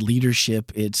bad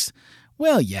leadership. It's,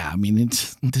 well, yeah, I mean,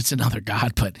 it's another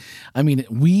god, but I mean,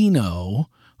 we know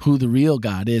who the real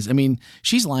God is. I mean,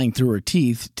 she's lying through her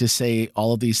teeth to say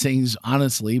all of these things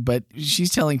honestly, but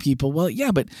she's telling people, well,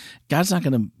 yeah, but God's not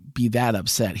going to be that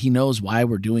upset. He knows why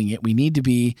we're doing it. We need to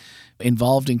be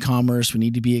involved in commerce. We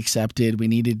need to be accepted. We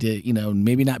needed to,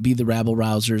 maybe not be the rabble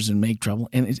rousers and make trouble.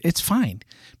 And it's fine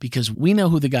because we know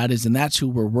who the God is, and that's who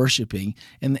we're worshiping.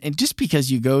 And just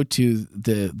because you go to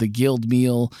the guild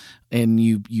meal and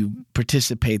you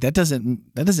participate, that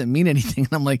doesn't mean anything.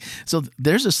 And I'm like, so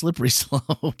there's a slippery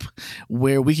slope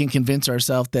where we can convince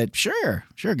ourselves that sure,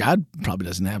 God probably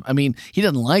doesn't have. I mean, he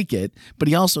doesn't like it, but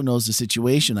he also knows the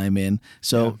situation I'm in,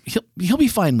 so he'll be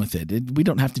fine with it. We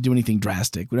don't have to do anything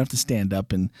drastic. We don't have to stand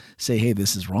up and say, hey,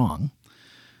 this is wrong.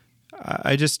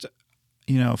 I just,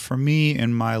 for me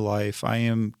in my life, I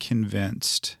am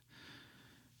convinced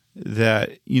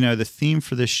that, the theme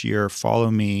for this year,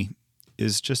 Follow Me,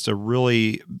 is just a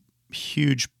really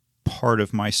huge part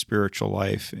of my spiritual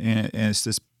life. And it's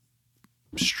this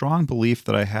strong belief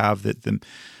that I have that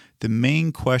the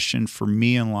main question for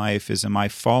me in life is, am I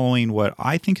following what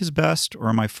I think is best, or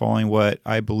am I following what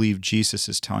I believe Jesus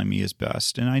is telling me is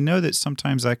best? And I know that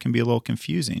sometimes that can be a little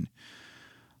confusing.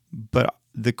 But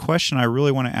the question I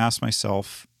really want to ask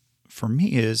myself for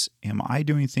me is, am I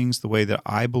doing things the way that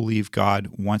I believe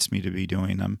God wants me to be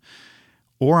doing them?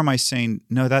 Or am I saying,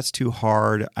 no, that's too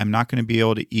hard. I'm not going to be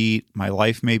able to eat. My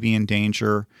life may be in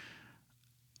danger.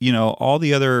 All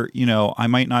the other, I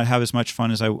might not have as much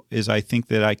fun as I think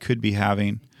that I could be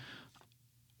having.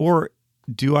 Or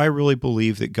do I really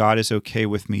believe that God is okay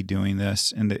with me doing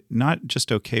this, and that not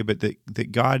just okay, but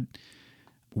that God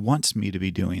wants me to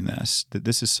be doing this, that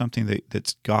this is something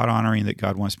that's God-honoring, that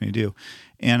God wants me to do.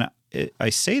 And I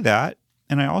say that,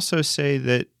 and I also say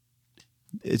that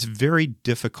it's very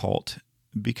difficult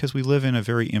because we live in a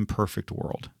very imperfect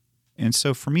world. And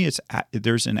so for me,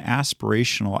 there's an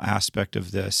aspirational aspect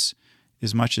of this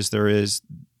as much as there is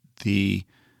the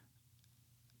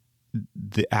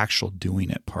actual doing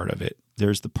it part of it.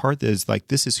 There's the part that is like,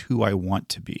 this is who I want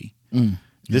to be.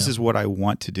 This is what I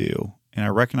want to do. And I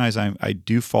recognize I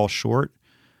do fall short,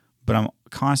 but I'm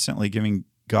constantly giving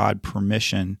God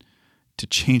permission to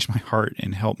change my heart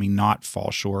and help me not fall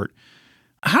short.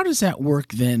 How does that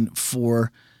work then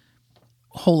for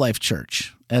Whole Life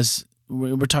Church? As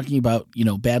we're talking about,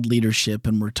 bad leadership,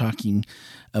 and we're talking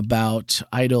about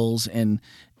idols and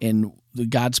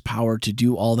God's power to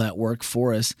do all that work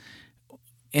for us.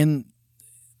 And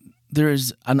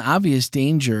there's an obvious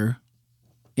danger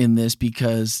in this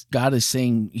because God is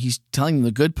saying, he's telling them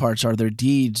the good parts are their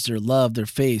deeds, their love, their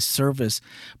faith, service,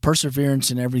 perseverance,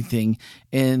 and everything,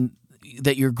 and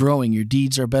that you're growing. Your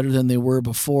deeds are better than they were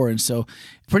before. And so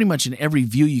pretty much in every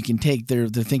view you can take, they're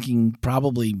thinking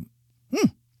probably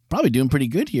doing pretty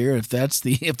good here if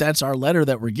that's our letter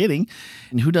that we're getting.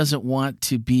 And who doesn't want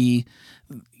to be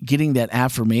getting that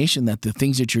affirmation that the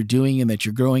things that you're doing and that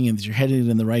you're growing and that you're headed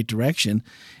in the right direction?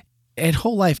 At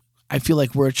Whole Life, I feel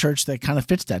like we're a church that kind of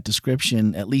fits that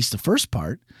description, at least the first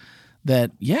part,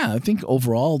 that, I think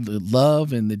overall the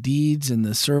love and the deeds and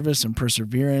the service and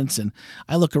perseverance. And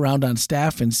I look around on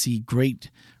staff and see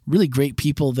really great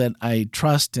people that I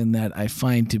trust and that I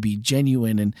find to be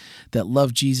genuine and that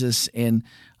love Jesus and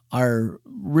are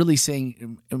really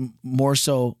saying more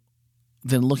so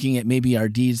than looking at maybe our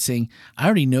deeds, saying, I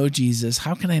already know Jesus.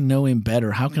 How can I know him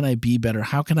better? How can I be better?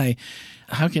 How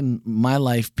can my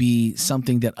life be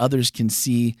something that others can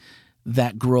see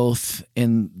that growth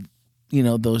and,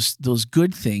 those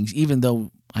good things, even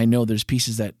though I know there's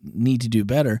pieces that need to do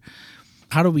better.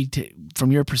 How do we,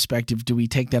 from your perspective, do we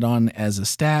take that on as a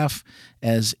staff,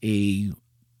 as a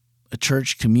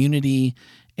church community,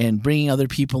 and bringing other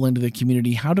people into the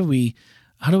community? How do we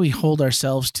hold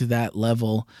ourselves to that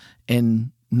level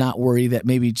and not worry that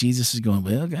maybe Jesus is going,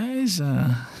 well, guys,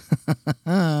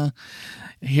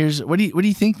 here's what do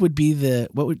you think would be do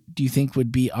you think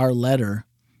would be our letter,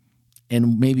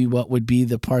 and maybe what would be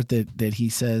the part that he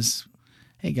says,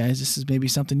 hey guys, this is maybe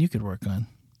something you could work on?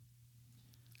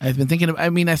 I've been thinking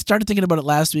I started thinking about it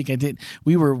last week.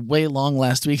 We were way long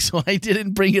last week, so I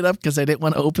didn't bring it up because I didn't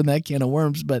want to open that can of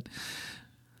worms, but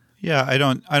yeah, I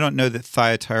don't know that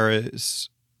Thyatira's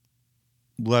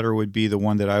letter would be the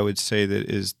one that I would say that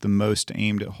is the most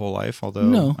aimed at Whole Life, although,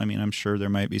 no. I'm sure there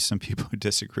might be some people who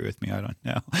disagree with me. I don't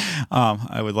know.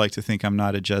 I would like to think I'm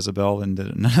not a Jezebel and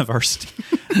that none of our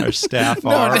staff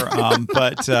are.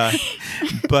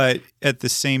 But at the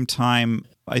same time,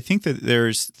 I think that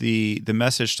there's the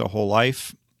message to Whole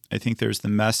Life. I think there's the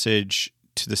message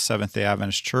to the Seventh-day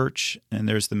Adventist Church, and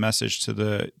there's the message to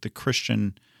the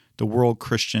world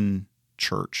Christian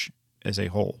church as a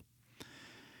whole.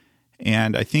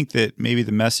 And I think that maybe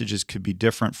the messages could be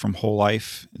different from Whole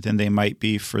Life than they might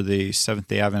be for the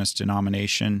Seventh-day Adventist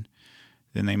denomination,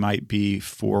 than they might be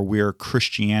for where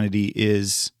Christianity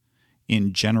is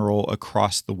in general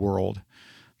across the world.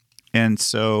 And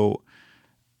so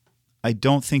I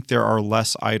don't think there are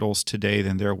less idols today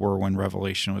than there were when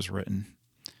Revelation was written.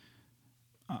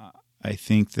 I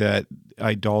think that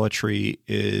idolatry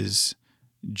is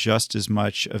just as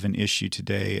much of an issue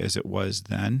today as it was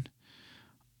then.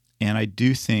 And I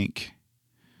do think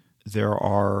there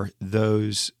are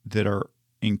those that are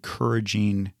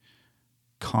encouraging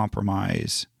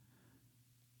compromise.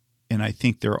 And I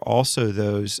think there are also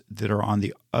those that are on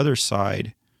the other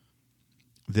side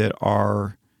that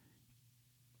are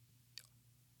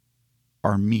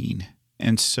mean.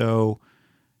 And so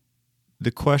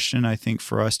the question, I think,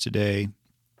 for us today,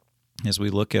 as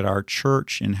we look at our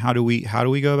church and how do we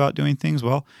go about doing things?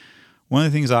 Well, one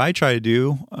of the things I try to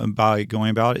do by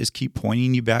going about it is keep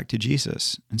pointing you back to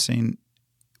Jesus and saying,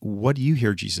 what do you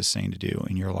hear Jesus saying to do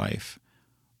in your life?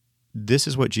 This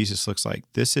is what Jesus looks like.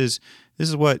 This is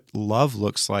what love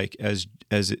looks like as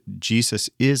Jesus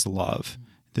is love.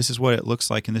 This is what it looks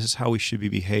like, and this is how we should be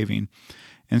behaving.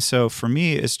 And so for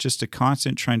me, it's just a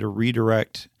constant trying to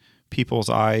redirect people's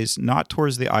eyes, not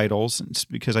towards the idols,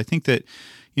 because I think that,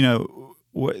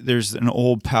 there's an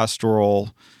old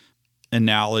pastoral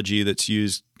analogy that's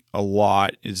used a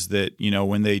lot is that,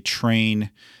 when they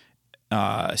train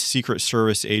Secret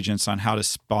Service agents on how to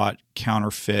spot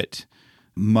counterfeit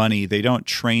money, they don't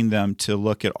train them to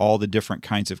look at all the different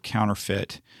kinds of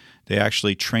counterfeit. They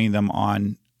actually train them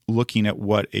on looking at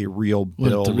what a real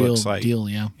bill the real looks like. deal,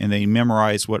 yeah. And they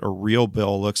memorize what a real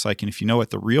bill looks like. And if you know what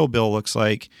the real bill looks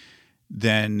like,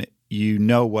 then you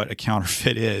know what a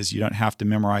counterfeit is. You don't have to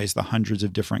memorize the hundreds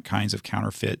of different kinds of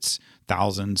counterfeits,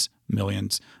 thousands,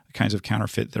 millions kinds of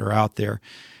counterfeit that are out there.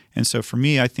 And so for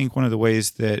me, I think one of the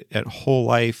ways that at Whole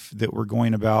Life that we're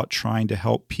going about trying to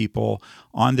help people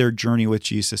on their journey with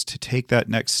Jesus to take that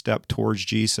next step towards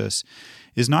Jesus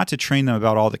is not to train them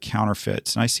about all the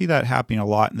counterfeits. And I see that happening a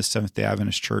lot in the Seventh-day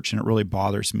Adventist Church, and it really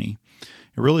bothers me.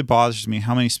 It really bothers me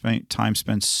how many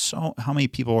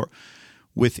people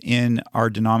within our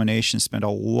denomination spend a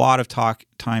lot of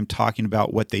time talking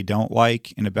about what they don't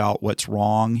like and about what's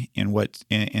wrong, and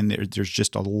there's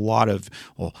just a lot of,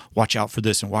 well, watch out for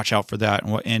this and watch out for that,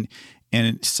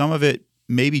 and some of it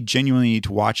maybe genuinely need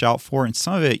to watch out for, and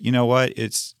some of it, you know what,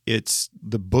 it's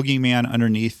the boogeyman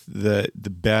underneath the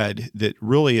bed that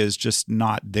really is just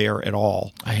not there at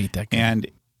all. I hate that guy.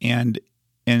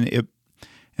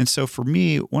 And so for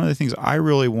me, one of the things I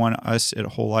really want us at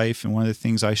Whole Life, and one of the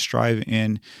things I strive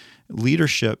in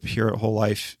leadership here at Whole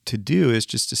Life to do, is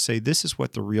just to say, this is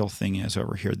what the real thing is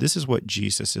over here. This is what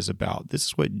Jesus is about. This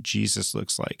is what Jesus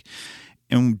looks like.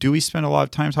 And do we spend a lot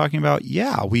of time talking about?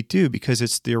 Yeah, we do, because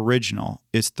it's the original.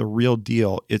 It's the real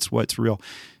deal. It's what's real.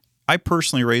 I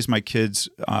personally raised my kids.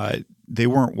 They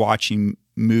weren't watching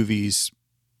movies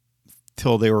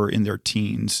till they were in their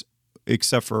teens,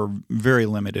 except for a very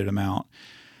limited amount.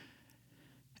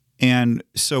 And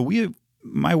so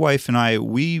my wife and I,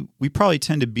 we probably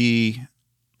tend to be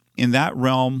in that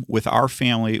realm with our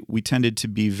family. We tended to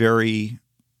be very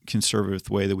conservative with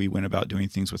the way that we went about doing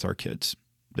things with our kids.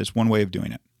 That's one way of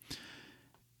doing it.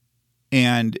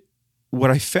 And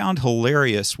what I found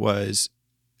hilarious was,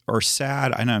 or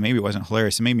sad, I don't know, maybe it wasn't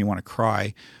hilarious, it made me want to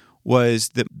cry, was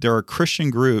that there are Christian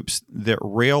groups that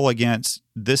rail against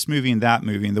this movie and that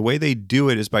movie. And the way they do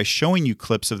it is by showing you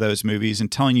clips of those movies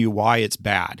and telling you why it's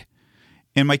bad.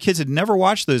 And my kids had never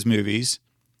watched those movies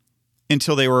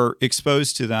until they were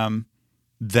exposed to them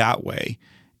that way.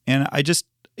 And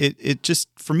it just,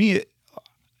 for me,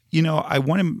 I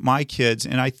wanted my kids,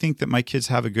 and I think that my kids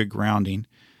have a good grounding.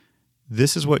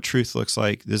 This is what truth looks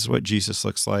like. This is what Jesus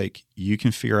looks like. You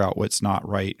can figure out what's not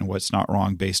right and what's not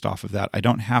wrong based off of that. I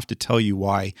don't have to tell you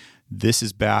why this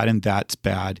is bad and that's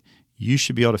bad. You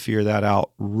should be able to figure that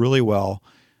out really well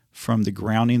from the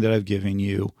grounding that I've given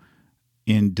you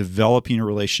in developing a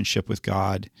relationship with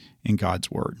God and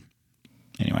God's Word.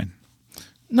 Anyway.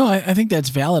 No, I think that's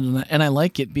valid, and I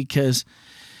like it, because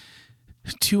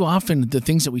too often the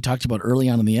things that we talked about early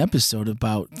on in the episode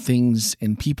about things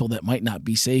and people that might not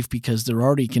be safe because they're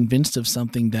already convinced of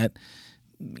something that,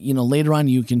 later on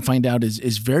you can find out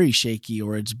is very shaky,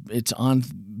 or it's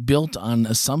built on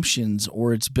assumptions,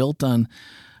 or it's built on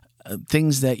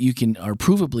things that are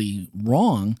provably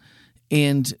wrong.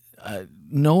 And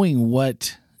knowing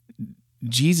what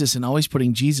Jesus, and always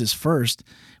putting Jesus first,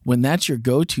 when that's your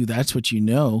go-to, that's what you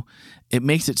know, it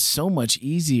makes it so much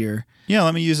easier. Yeah,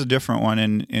 let me use a different one,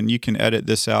 and you can edit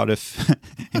this out if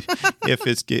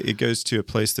it goes to a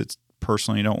place that's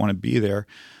personally you don't want to be there.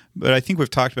 But I think we've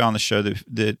talked about on the show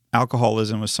that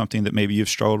alcoholism was something that maybe you've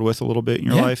struggled with a little bit in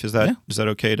your life. Is that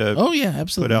okay to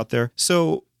absolutely put out there?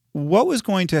 So what was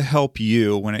going to help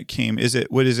you when it came? Was it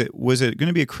going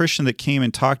to be a Christian that came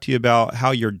and talked to you about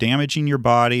how you're damaging your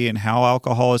body and how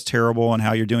alcohol is terrible and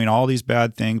how you're doing all these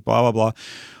bad things, blah, blah, blah?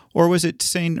 Or was it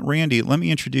saying, Randy, let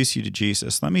me introduce you to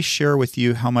Jesus. Let me share with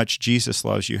you how much Jesus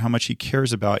loves you, how much he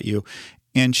cares about you,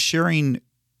 and sharing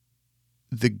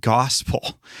the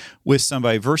gospel with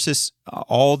somebody versus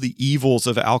all the evils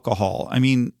of alcohol? I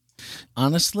mean,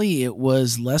 honestly, it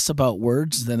was less about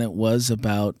words than it was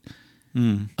about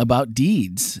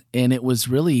deeds. And it was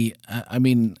really,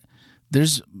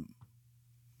 there's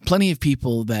plenty of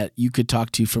people that you could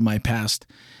talk to from my past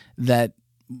that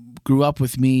grew up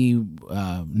with me,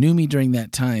 knew me during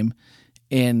that time,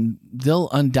 and they'll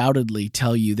undoubtedly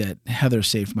tell you that Heather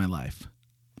saved my life.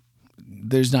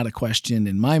 There's not a question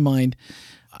in my mind.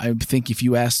 I think if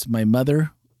you asked my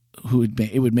mother,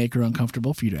 it would make her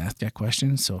uncomfortable for you to ask that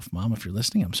question. So if you're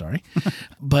listening, I'm sorry.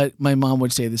 But my mom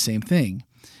would say the same thing,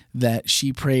 that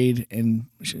she prayed, and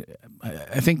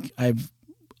I think I've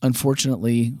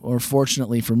unfortunately, or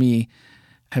fortunately for me,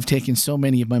 have taken so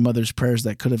many of my mother's prayers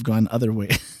that could have gone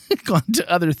gone to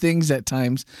other things at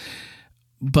times.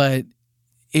 But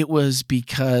it was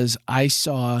because I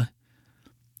saw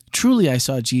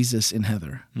Jesus in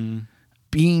Heather.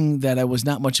 Being that I was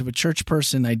not much of a church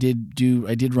person, I did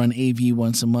run AV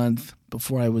once a month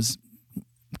before I was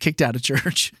kicked out of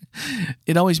church.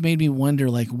 It always made me wonder,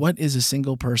 what is a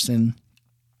single person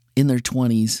in their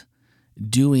 20s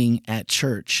doing at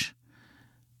church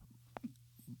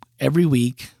every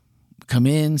week, come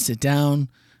in, sit down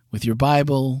with your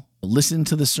Bible, listen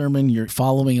to the sermon, you're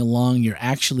following along, you're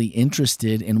actually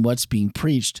interested in what's being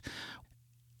preached.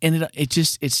 And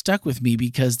it stuck with me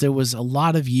because there was a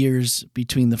lot of years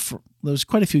there was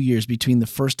quite a few years between the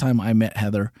first time I met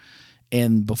Heather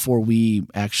and before we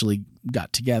actually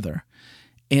got together.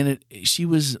 And she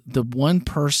was the one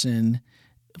person,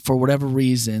 for whatever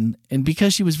reason, and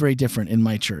because she was very different in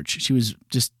my church, she was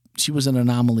an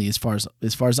anomaly as far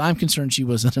as I'm concerned. She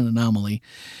was an anomaly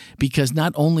because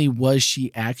not only was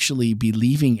she actually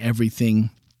believing everything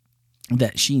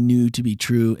that she knew to be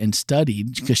true and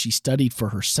studied, because she studied for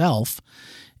herself,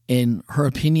 and her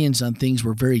opinions on things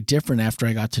were very different after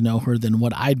I got to know her than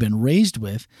what I'd been raised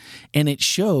with. And it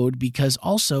showed because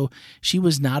also she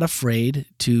was not afraid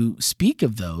to speak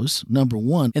of those, number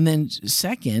one. And then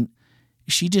second,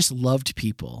 she just loved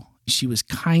people. She was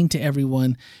kind to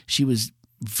everyone. She was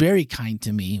very kind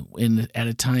to me at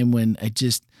a time when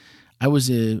I was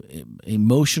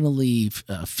emotionally,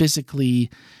 physically,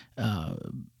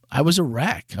 I was a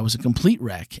wreck. I was a complete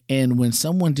wreck. And when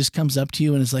someone just comes up to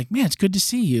you and is like, man, it's good to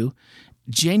see you,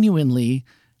 genuinely,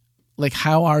 like,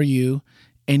 how are you?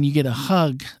 And you get a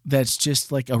hug that's just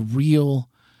like a real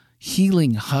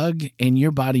healing hug, and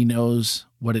your body knows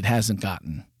what it hasn't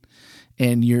gotten.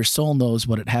 And your soul knows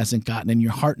what it hasn't gotten, and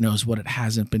your heart knows what it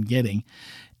hasn't been getting.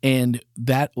 And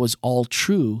that was all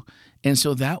true. And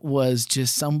so that was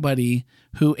just somebody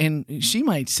who, and she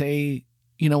might say,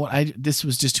 you know what, this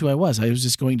was just who I was. I was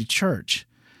just going to church.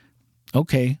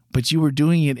 Okay, but you were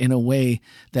doing it in a way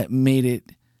that made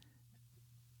it,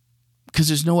 because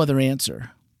there's no other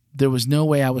answer. There was no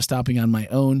way I was stopping on my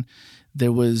own.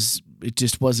 It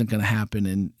just wasn't going to happen.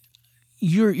 And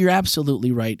you're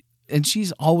absolutely right. And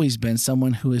she's always been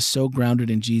someone who is so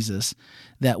grounded in Jesus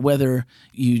that whether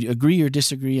you agree or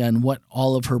disagree on what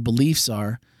all of her beliefs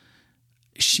are,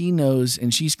 she knows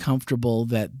and she's comfortable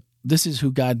that this is who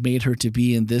God made her to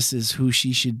be, and this is who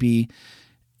she should be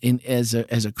as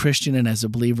a Christian and as a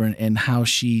believer, and how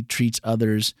she treats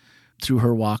others through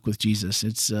her walk with Jesus.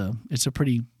 It's a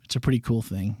pretty cool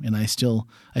thing, and I still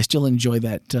enjoy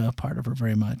that part of her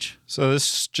very much. So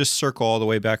let's just circle all the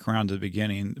way back around to the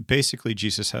beginning. Basically,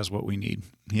 Jesus has what we need.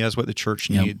 He has what the church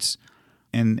needs,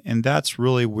 and that's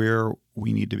really where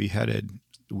we need to be headed.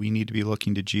 We need to be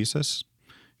looking to Jesus,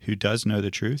 who does know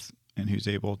the truth and who's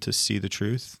able to see the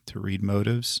truth, to read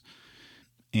motives,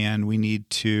 and we need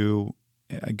to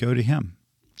go to Him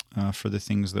for the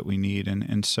things that we need.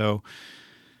 And so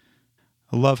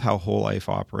I love how Whole Life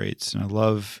operates, and I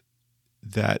love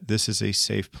that this is a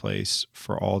safe place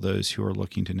for all those who are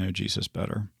looking to know Jesus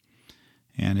better.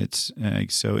 And it's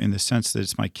so in the sense that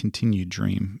it's my continued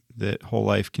dream that Whole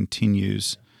Life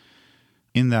continues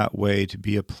in that way to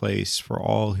be a place for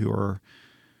all who are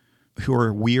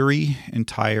weary and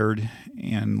tired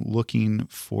and looking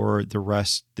for the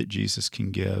rest that Jesus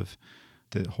can give,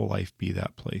 that Whole Life be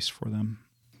that place for them.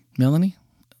 Melanie,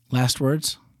 last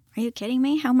words? Are you kidding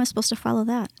me? How am I supposed to follow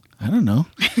that? I don't know.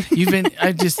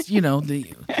 I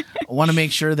want to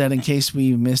make sure that in case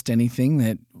we missed anything,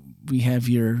 that we have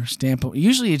your stamp.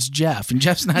 Usually it's Jeff, and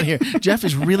Jeff's not here. Jeff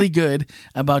is really good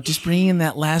about just bringing in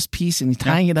that last piece and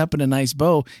tying it up in a nice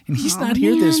bow, and he's not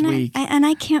here this week.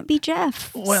 I can't be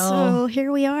Jeff. Well, so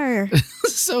here we are.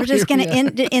 So we're just going to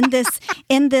end this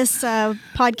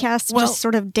podcast just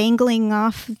sort of dangling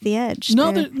off the edge.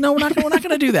 No, we're not going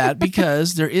to do that,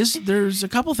 because there's a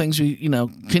couple things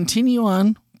continue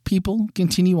on. People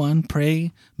continue on,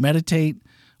 pray, meditate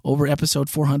over episode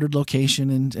 400, location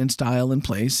and style and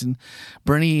place. And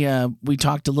Bernie, we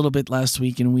talked a little bit last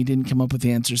week and we didn't come up with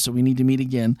the answer, so we need to meet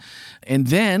again. And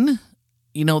then,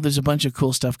 there's a bunch of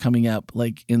cool stuff coming up,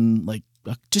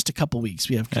 just a couple weeks.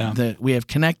 We have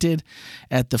Connected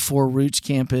at the Four Roots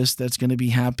campus. That's going to be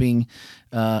happening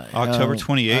October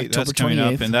 28th. That's coming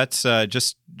up, and that's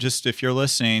just if you're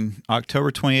listening,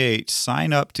 October 28th.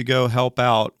 Sign up to go help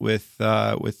out with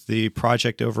the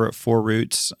project over at Four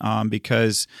Roots,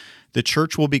 because the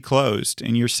church will be closed.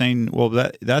 And you're saying, well,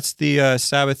 that's the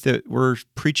Sabbath that we're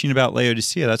preaching about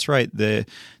Laodicea. That's right. The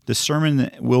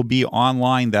sermon will be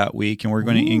online that week, and we're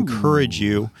going to encourage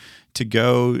you to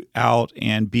go out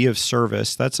and be of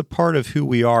service. That's a part of who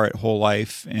we are at Whole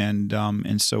Life,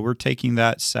 and so we're taking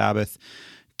that Sabbath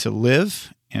to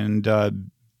live and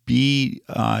be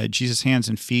Jesus' hands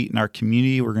and feet in our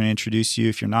community. We're going to introduce you,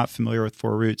 if you're not familiar with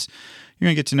Four Roots, you're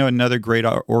going to get to know another great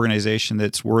organization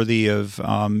that's worthy of,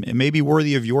 it may be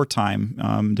worthy of your time.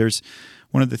 There's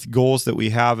one of the goals that we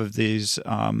have of these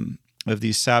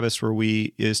these Sabbaths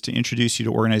is to introduce you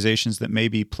to organizations that may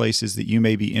be places that you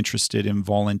may be interested in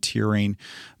volunteering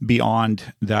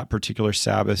beyond that particular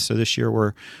Sabbath. So this year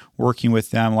we're working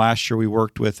with them. Last year we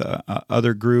worked with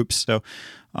other groups. So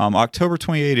October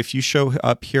 28th, if you show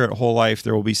up here at Whole Life,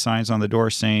 there will be signs on the door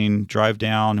saying drive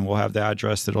down, and we'll have the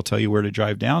address that'll tell you where to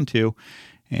drive down to.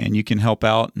 And you can help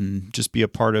out and just be a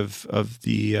part of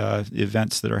the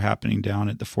events that are happening down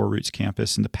at the Four Roots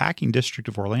campus in the Packing District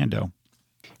of Orlando.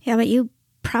 Yeah, but you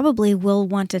probably will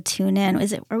want to tune in.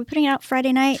 Are we putting it out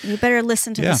Friday night? You better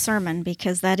listen to the sermon,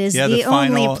 because that is the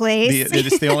only place.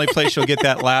 It's the only place you'll get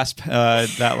that last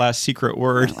secret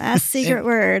word. Last secret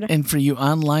word. And for you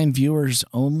online viewers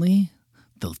only,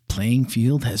 the playing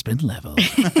field has been leveled.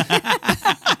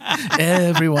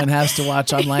 Everyone has to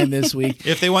watch online this week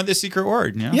if they want the secret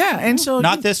word. Yeah, and so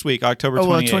not this week, October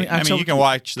 28th. I mean, you can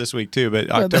watch this week too,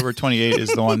 but October 28th is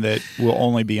the one that will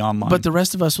only be online. But the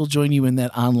rest of us will join you in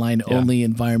that online only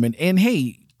environment. And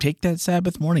hey, take that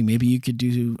Sabbath morning. Maybe you could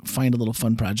find a little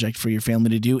fun project for your family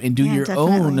to do and do your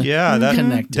own. Yeah,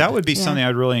 connected. That would be something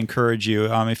I'd really encourage you.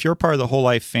 If you're part of the Whole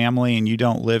Life family and you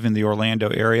don't live in the Orlando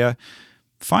area,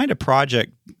 find a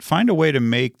project, find a way to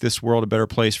make this world a better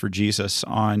place for Jesus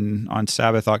on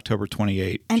Sabbath, October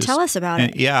 28th. And tell us about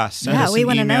it. Yeah, we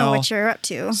want to know what you're up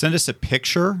to. Send us a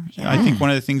picture. Yeah. I think one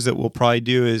of the things that we'll probably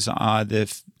do is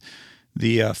the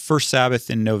first Sabbath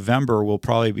in November, we'll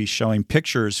probably be showing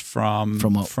pictures from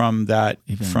that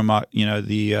event. From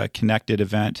the Connected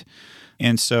event.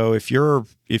 And so if you're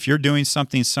doing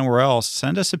something somewhere else,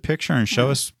 send us a picture and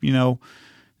show us,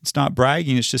 it's not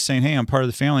bragging. It's just saying, hey, I'm part of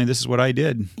the family. This is what I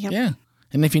did. Yep. Yeah.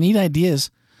 And if you need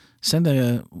ideas, we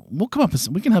can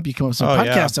help you come up with some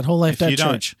podcasts at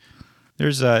wholelife.church. There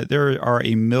are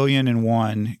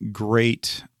 1,000,001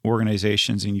 great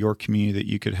organizations in your community that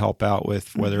you could help out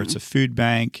with, whether it's a food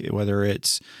bank, whether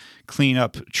it's clean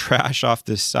up trash off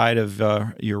the side of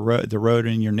the road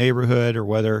in your neighborhood, or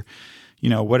whether,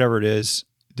 whatever it is.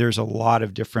 There's a lot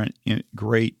of different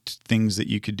great things that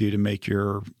you could do to make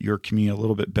your community a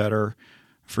little bit better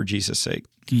for Jesus' sake.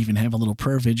 You can even have a little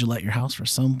prayer vigil at your house for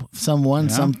someone,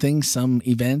 something, some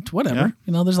event, whatever.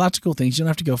 Yeah. There's lots of cool things. You don't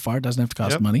have to go far. It doesn't have to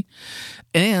cost money.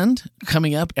 And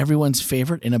coming up, everyone's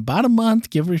favorite, in about a month,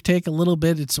 give or take a little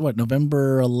bit, it's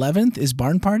November 11th is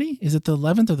Barn Party? Is it the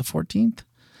 11th or the 14th?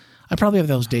 I probably have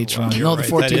those dates wrong. No, the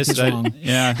 14th is wrong.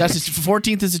 Yeah. That's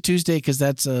 14th is a Tuesday because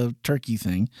that's a turkey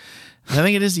thing. I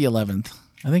think it is the 11th.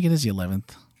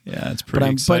 Yeah, it's pretty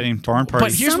exciting. Barn Party.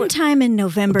 But sometime in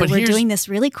November, we're doing this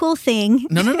really cool thing.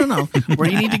 No. Where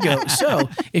you need to go. So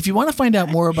if you want to find out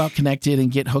more about Connected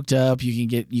and get hooked up, you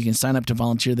can sign up to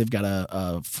volunteer. They've got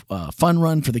a fun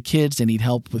run for the kids. They need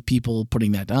help with people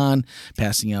putting that on,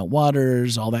 passing out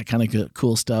waters, all that kind of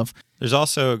cool stuff. There's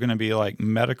also going to be like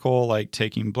medical, like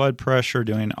taking blood pressure,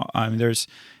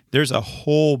 there's a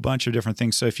whole bunch of different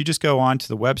things. So if you just go on to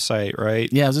the website, right?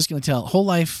 Yeah, I was just going to tell,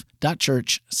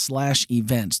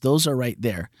 wholelife.church/events. Those are right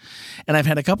there. And I've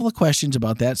had a couple of questions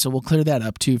about that, so we'll clear that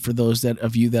up too for those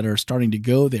of you that are starting to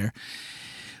go there.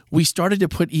 We started to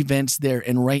put events there,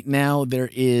 and right now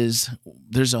there's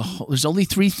only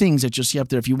 3 things that you'll see up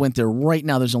there. If you went there right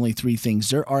now, there's only 3 things.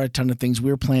 There are a ton of things.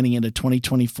 We're planning into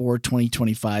 2024,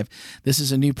 2025. This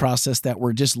is a new process that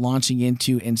we're just launching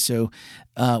into, and so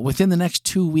within the next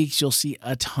 2 weeks, you'll see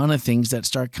a ton of things that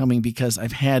start coming because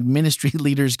I've had ministry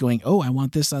leaders going, oh, I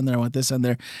want this on there, I want this on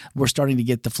there. We're starting to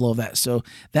get the flow of that. So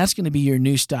that's going to be your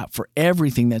new stop for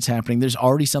everything that's happening. There's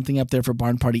already something up there for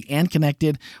Barn Party and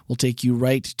Connected. We'll take you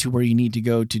right to where you need to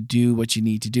go to do what you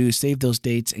need to do, save those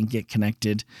dates and get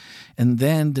connected. And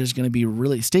then there's going to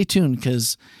be stay tuned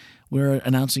because we're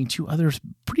announcing 2 other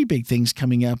pretty big things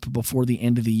coming up before the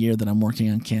end of the year that I'm working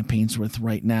on campaigns with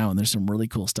right now. And there's some really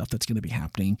cool stuff that's going to be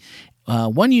happening.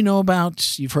 One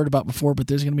you've heard about before, but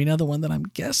there's going to be another one that I'm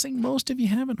guessing most of you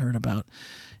haven't heard about.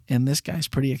 And this guy's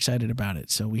pretty excited about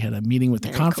it. So we had a meeting with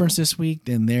the conference this week,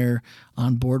 and they're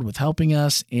on board with helping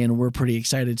us, and we're pretty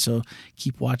excited. So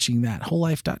keep watching that.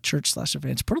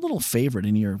 wholelife.church/events. Put a little favorite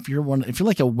in here. If you're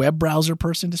like a web browser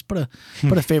person, just put a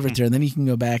favorite there, and then you can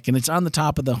go back. And it's on the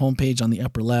top of the homepage on the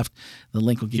upper left. The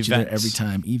link will get you there every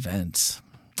time. Events.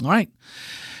 All right.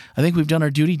 I think we've done our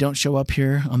duty. Don't show up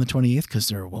here on the 28th because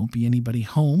there won't be anybody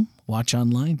home. Watch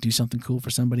online. Do something cool for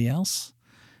somebody else.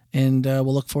 And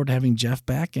we'll look forward to having Jeff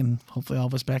back and hopefully all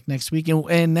of us back next week.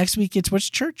 And next week, it's which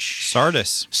church?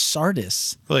 Sardis.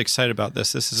 Really excited about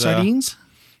this. This is Sardines?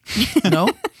 No?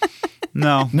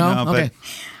 No. Okay.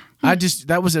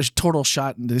 That was a total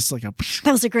shot. That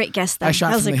was a great guess, though. I shot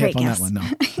that was from a the great hip guess. on that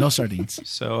one. No sardines.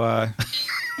 So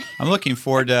I'm looking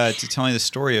forward to telling the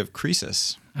story of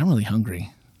Croesus. I'm really hungry.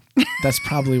 That's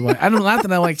probably why. I don't. Not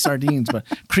that I like sardines, but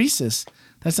creases.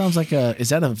 That sounds like is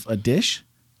that a dish?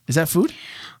 Is that food?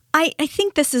 I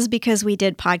think this is because we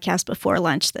did podcast before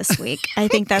lunch this week. I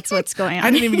think that's what's going on.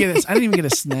 I didn't even get a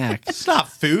snack. It's not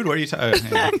food. What are you talking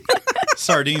about?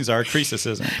 Sardines are. Creases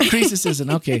isn't. Creases isn't.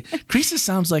 Okay. Creases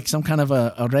sounds like some kind of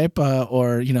a arepa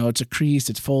or, it's a crease.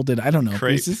 It's folded. I don't know.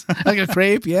 Crepe. Creases? Like a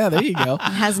crepe. Yeah, there you go. It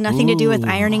has nothing to do with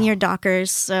ironing your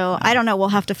Dockers. So I don't know. We'll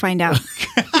have to find out.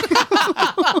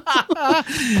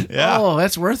 Yeah. Oh,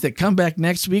 that's worth it. Come back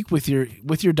next week with your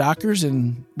Dockers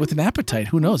and with an appetite.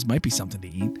 Who knows? Might be something to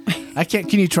eat.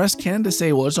 Can you trust Ken to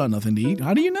say, well, it's not nothing to eat?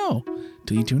 How do you know?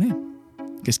 Till you tune in.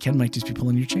 Because Ken might just be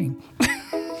pulling your chain.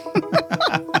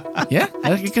 Yeah,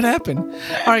 it could happen.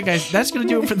 All right, guys, that's going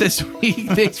to do it for this week.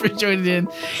 Thanks for joining in,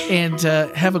 and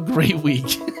have a great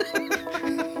week.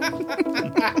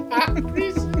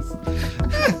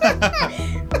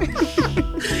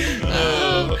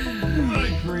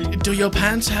 Do your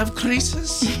pants have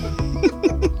creases?